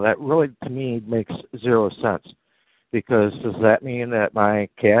 Okay, well, that really, to me, makes zero sense. Because does that mean that my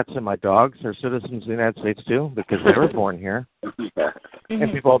cats and my dogs are citizens of the United States too? Because they were born here.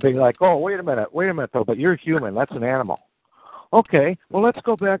 And people will be like, oh, wait a minute, though, but you're human. That's an animal. Okay, well, let's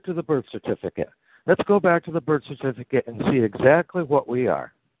go back to the birth certificate. Let's go back to the birth certificate and see exactly what we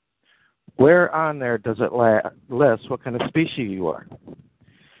are. Where on there does it list what kind of species you are?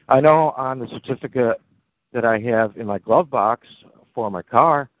 I know on the certificate that I have in my glove box for my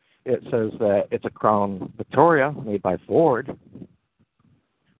car, it says that it's a Crown Victoria made by Ford.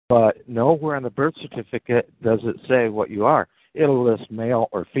 But nowhere on the birth certificate does it say what you are. It'll list male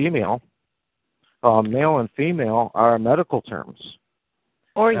or female. Male and female are medical terms.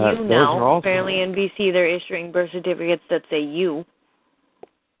 Or you now. Apparently in BC they're issuing birth certificates that say you.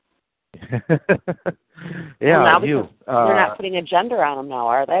 Yeah, well, you. They're not putting a gender on them now,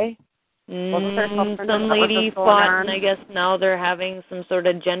 are they? Some lady fought, and I guess now they're having some sort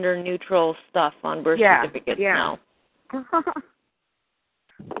of gender-neutral stuff on birth certificates now.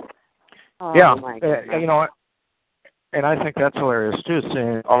 Oh, yeah, you know what? And I think that's hilarious, too,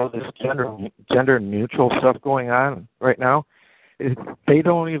 seeing all this gender-neutral stuff going on right now. They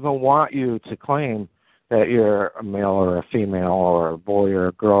don't even want you to claim that you're a male or a female or a boy or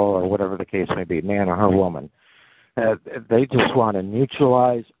a girl or whatever the case may be, man or woman. They just want to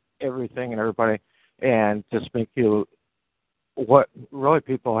neutralize everything and everybody and just make you, what really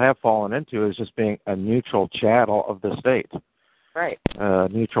people have fallen into is just being a neutral chattel of the state. Right.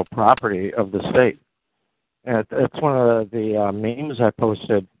 Neutral property of the state. And it's one of the memes I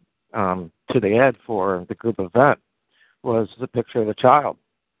posted to the ad for the group event was the picture of the child.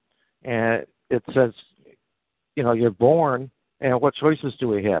 And it says, you know, you're born, and what choices do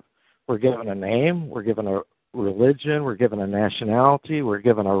we have? We're given a name, we're given a religion, we're given a nationality, we're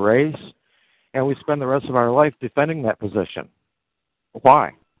given a race, and we spend the rest of our life defending that position.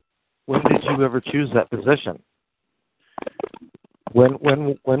 Why? When did you ever choose that position? When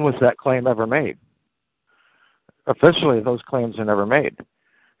was that claim ever made? Officially, those claims are never made.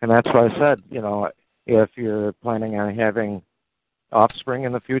 And that's why I said, you know, if you're planning on having offspring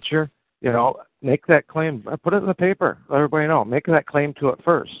in the future, you know, make that claim. Put it in the paper. Let everybody know. Make that claim to it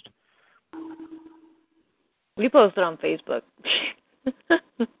first. We post it on Facebook.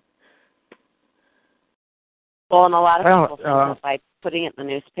 Well, and a lot of people think that by putting it in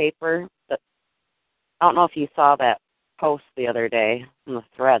the newspaper, but I don't know if you saw that post the other day in the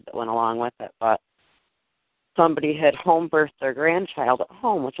thread that went along with it, but somebody had home birthed their grandchild at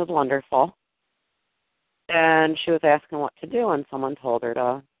home, which was wonderful. And she was asking what to do, and someone told her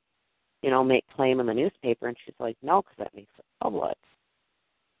to, you know, make claim in the newspaper, and she's like, no, because that makes it public.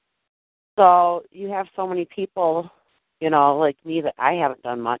 So you have so many people, you know, like me, that I haven't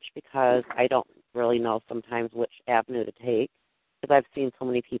done much because I don't really know sometimes which avenue to take, because I've seen so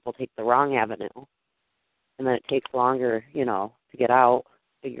many people take the wrong avenue, and then it takes longer, you know, to get out,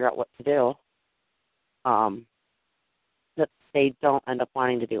 figure out what to do, that they don't end up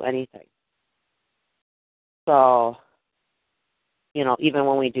wanting to do anything. So, you know, even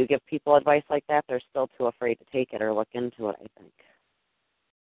when we do give people advice like that, they're still too afraid to take it or look into it, I think.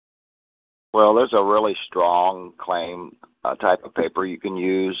 Well, there's a really strong claim type of paper you can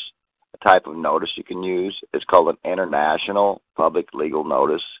use, a type of notice you can use. It's called an international public legal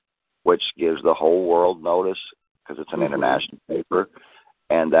notice, which gives the whole world notice because it's an international paper.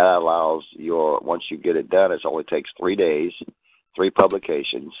 And that allows once you get it done, it only takes 3 days, 3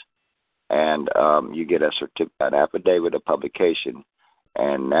 publications, and you get an affidavit of publication.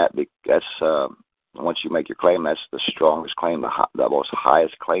 And that's once you make your claim, that's the strongest claim, the most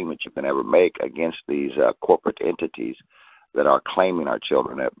highest claim that you can ever make against these corporate entities that are claiming our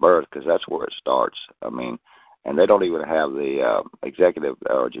children at birth, because that's where it starts. I mean, and they don't even have the executive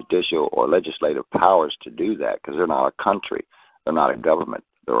or judicial or legislative powers to do that because they're not a country. They're not a government.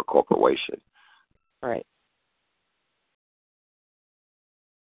 They're a corporation. Right.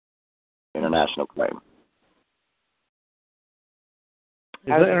 International claim. Is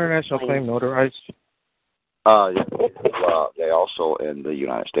the international claim notarized? Yeah. They also, in the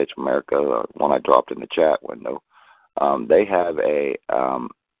United States of America, one I dropped in the chat window, they have a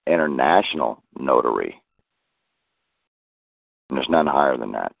international notary. And there's none higher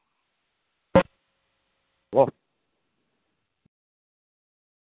than that. Well.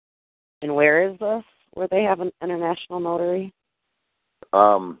 And where is this? Where they have an international notary?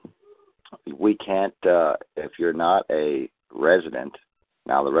 We can't, if you're not a resident.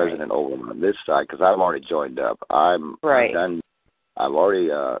 Now the resident over on this side, because I've already joined up. I'm done. I've already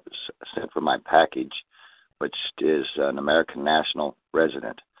sent for my package, which is an American national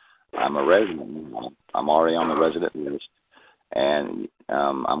resident. I'm a resident now. I'm already on the resident list, and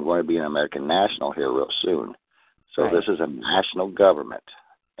I'm going to be an American national here real soon. So this is a national government,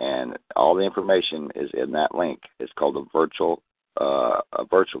 and all the information is in that link. It's called a virtual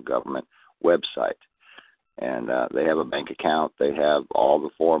government website. And they have a bank account. They have all the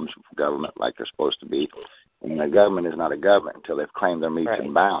forms for government like they're supposed to be. And the government is not a government until they've claimed their metes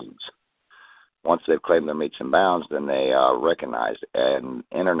and bounds. Once they've claimed their metes and bounds, then they are recognized in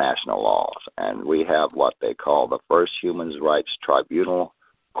international laws. And we have what they call the first Human Rights Tribunal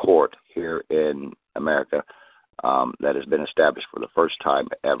Court here in America that has been established for the first time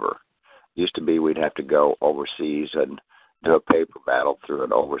ever. Used to be we'd have to go overseas and do a paper battle through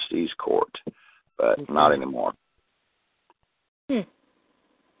an overseas court. But not anymore.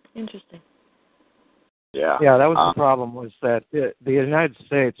 Interesting. Yeah, that was the problem, was that the United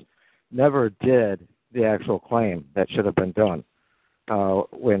States never did the actual claim that should have been done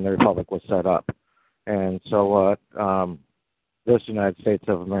when the Republic was set up. And so what this United States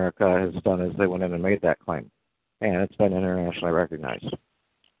of America has done is they went in and made that claim. And it's been internationally recognized.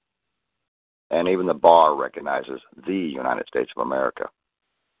 And even the bar recognizes the United States of America.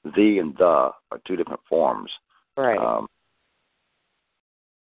 The and the are two different forms. Right.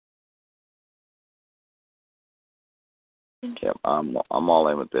 Yep, I'm all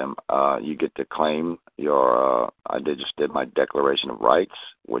in with them. You get to claim your. Just did my Declaration of Rights,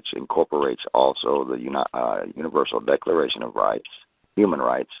 which incorporates also the Universal Declaration of Rights, human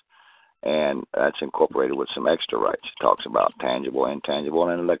rights, and that's incorporated with some extra rights. It talks about tangible, intangible,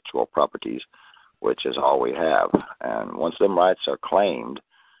 and intellectual properties, which is all we have. And once them rights are claimed,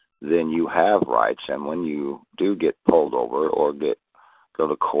 then you have rights. And when you do get pulled over or go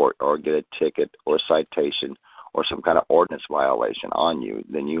to court or get a ticket or a citation or some kind of ordinance violation on you,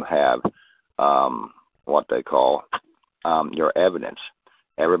 then you have what they call your evidence.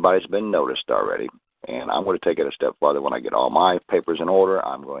 Everybody's been noticed already, and I'm going to take it a step further. When I get all my papers in order,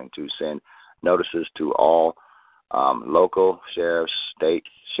 I'm going to send notices to all local sheriffs, state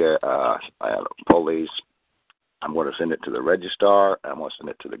police. I'm going to send it to the registrar. I'm going to send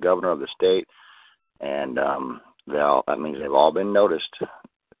it to the governor of the state, and that means they've all been noticed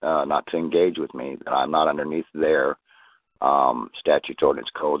not to engage with me, that I'm not underneath their statutes, ordinance,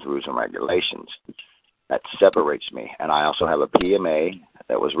 codes, rules, and regulations. That separates me. And I also have a PMA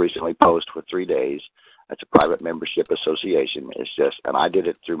that was recently posted for 3 days. That's a private membership association. And I did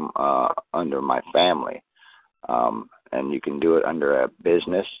it through under my family. And you can do it under a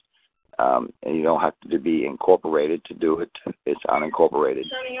business. And you don't have to be incorporated to do it. It's unincorporated.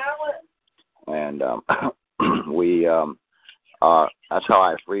 And that's how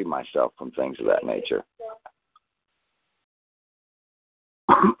I free myself from things of that nature.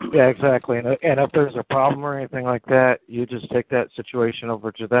 Yeah, exactly. And if there's a problem or anything like that, you just take that situation over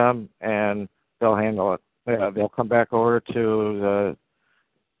to them, and they'll handle it. Yeah, they'll come back over to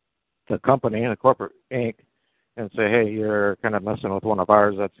the company, the corporate Inc., and say, hey, you're kind of messing with one of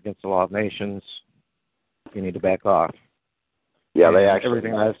ours. That's against the law of nations. You need to back off. Yeah, and they actually.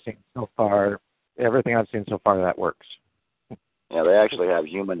 Everything I've seen so far, that works. Yeah, they actually have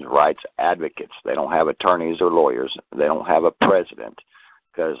human rights advocates. They don't have attorneys or lawyers. They don't have a president,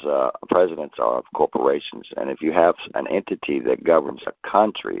 because presidents are of corporations. And if you have an entity that governs a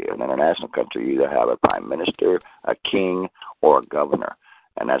country, an international country, you either have a prime minister, a king, or a governor.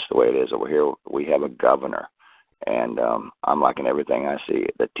 And that's the way it is over here. We have a governor. And I'm liking everything I see.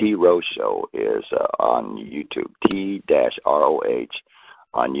 The T. Rowe Show is on YouTube, T-ROH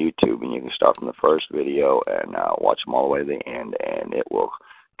on YouTube. And you can start from the first video and watch them all the way to the end. And it will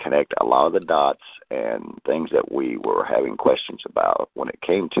connect a lot of the dots and things that we were having questions about when it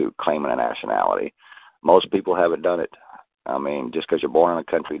came to claiming a nationality. Most people haven't done it. I mean, just because you're born in a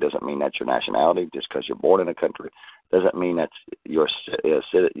country doesn't mean that's your nationality. Just because you're born in a country doesn't mean that's you're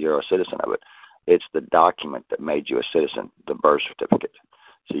a citizen of it. It's the document that made you a citizen, the birth certificate.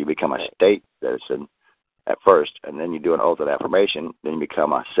 So you become a state citizen at first, and then you do an oath of affirmation, then you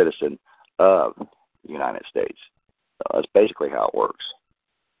become a citizen of the United States. So that's basically how it works.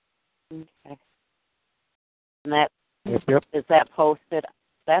 Okay. And that Yep. is that posted?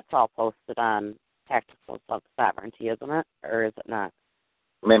 That's all posted on Tactical Sovereignty, isn't it, or is it not?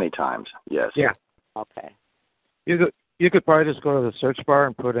 Many times, yes. Yeah. Okay. You could probably just go to the search bar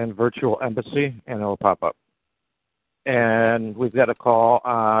and put in virtual embassy, and it'll pop up. And we've got a call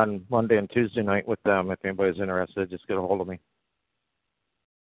on Monday and Tuesday night with them. If anybody's interested, just get a hold of me.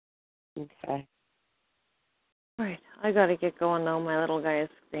 Okay. All right. I got to get going now. My little guy is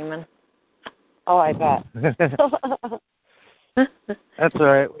screaming. Oh, I bet. That's all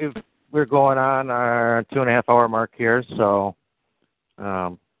right. We're going on our 2.5-hour mark here, so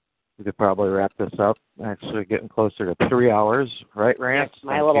we could probably wrap this up. Actually getting closer to 3 hours, right, Rance? Yes,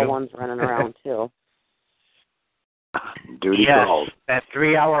 my little one's running around, too. Duty yes, called. that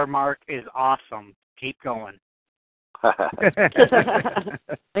 3-hour mark is awesome. Keep going. I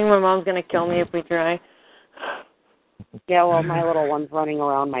think my mom's going to kill me if we try. Yeah, well, my little one's running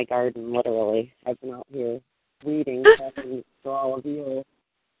around my garden, literally. I've been out here weeding, talking to all of you,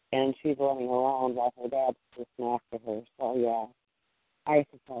 and she's running around while her dad's just after her. So, yeah, I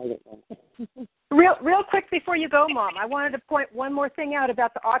should probably get one. Real quick before you go, Mom, I wanted to point one more thing out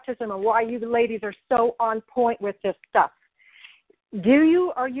about the autism and why you ladies are so on point with this stuff.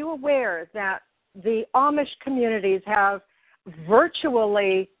 Are you aware that the Amish communities have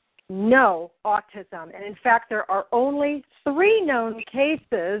virtually no autism? And in fact, there are only 3 known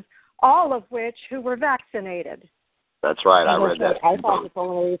cases, all of which who were vaccinated. That's right. I read that. I thought the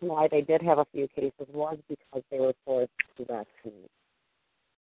only reason why they did have a few cases was because they were forced to vaccinate.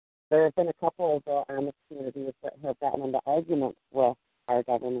 There have been a couple of Amish communities that have gotten into arguments with our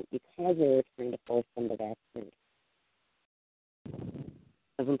government because they were trying to force them to vaccinate.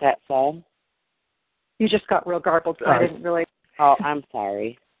 Isn't that so? You just got real garbled, so I didn't really... Oh, I'm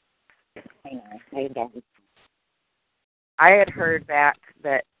sorry. I know. I don't. I had heard back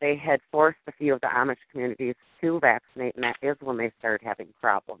that they had forced a few of the Amish communities to vaccinate, and that is when they started having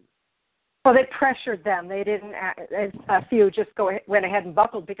problems. Well, they pressured them. They didn't. A few just went ahead and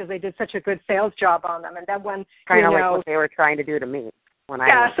buckled because they did such a good sales job on them. And then when kind of like what they were trying to do to me when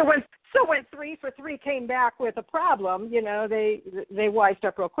So when 3 for 3 came back with a problem, they wised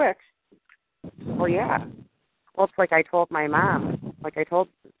up real quick. Well, yeah. Well, it's like I told my mom. Like I told,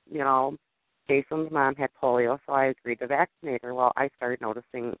 Jason's mom had polio, so I agreed to vaccinate her. Well, I started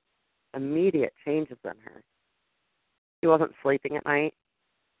noticing immediate changes in her. She wasn't sleeping at night.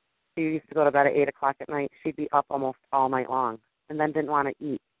 She used to go to bed at 8 o'clock at night. She'd be up almost all night long and then didn't want to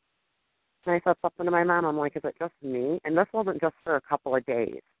eat. And I said something to my mom. I'm like, is it just me? And this wasn't just for a couple of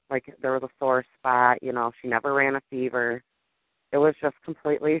days. Like, there was a sore spot. She never ran a fever. It was just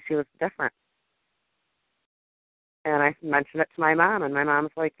completely, she was different. And I mentioned it to my mom, and my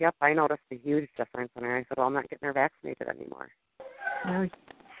mom's like, yep, I noticed a huge difference in her. I said, well, I'm not getting her vaccinated anymore.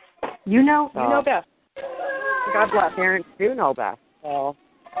 You know best. God bless. Parents do know best. So,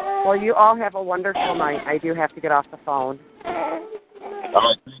 well, you all have a wonderful night. I do have to get off the phone. All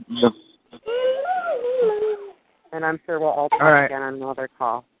right, thank you. And I'm sure we'll all talk again on another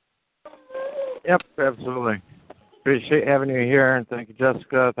call. Yep, absolutely. Appreciate having you here, and thank you,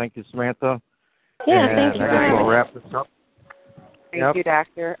 Jessica. Thank you, Samantha. Yeah, thank you. And we'll wrap this up. Thank you,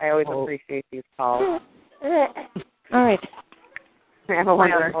 Doctor. I always appreciate these calls. All right. Have a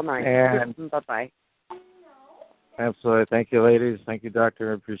wonderful night. And bye-bye. Absolutely. Thank you, ladies. Thank you,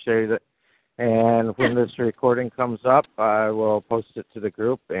 Doctor. I appreciate it. And when this recording comes up, I will post it to the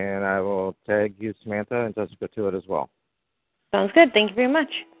group, and I will tag you, Samantha, and Jessica to it as well. Sounds good. Thank you very much.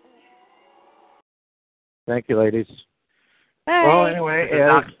 Thank you, ladies. Bye. Well, anyway, is the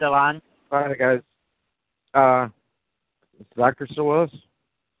doc still on? All right, guys. Is the doctor still with us?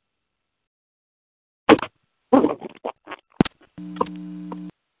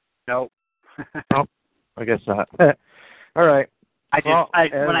 Nope. Oh, I guess not. All right.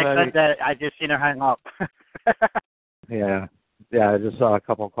 When I said that, I just seen her hang up. Yeah, I just saw a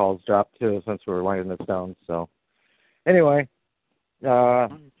couple calls drop too since we were winding this down. So, anyway, I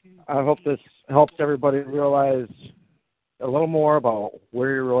hope this helps everybody realize a little more about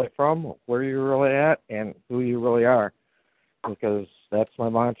where you're really from, where you're really at, and who you really are, because that's my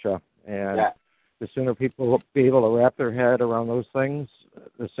mantra. And the sooner people will be able to wrap their head around those things,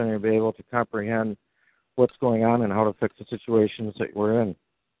 the sooner you'll be able to comprehend what's going on and how to fix the situations that we're in.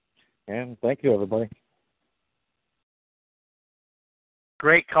 And thank you, everybody.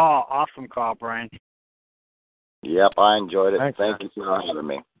 Great call. Awesome call, Brian. Yep, I enjoyed it. Thanks. Thank you for having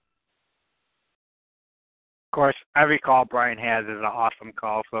me. Of course, every call Brian has is an awesome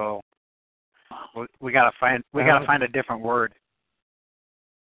call, so we gotta find a different word.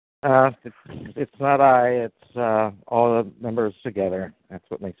 It's not it's all the members together. That's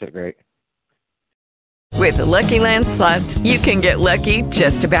what makes it great. With the Lucky Land Slots, you can get lucky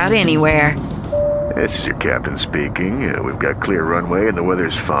just about anywhere. This is your captain speaking. We've got clear runway and the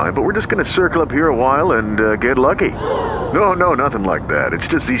weather's fine, but we're just going to circle up here a while and get lucky. No, nothing like that. It's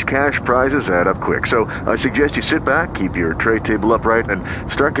just these cash prizes add up quick. So I suggest you sit back, keep your tray table upright,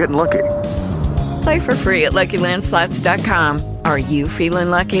 and start getting lucky. Play for free at LuckyLandSlots.com. Are you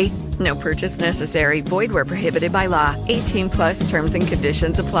feeling lucky? No purchase necessary. Void where prohibited by law. 18+ terms and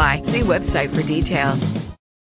conditions apply. See website for details.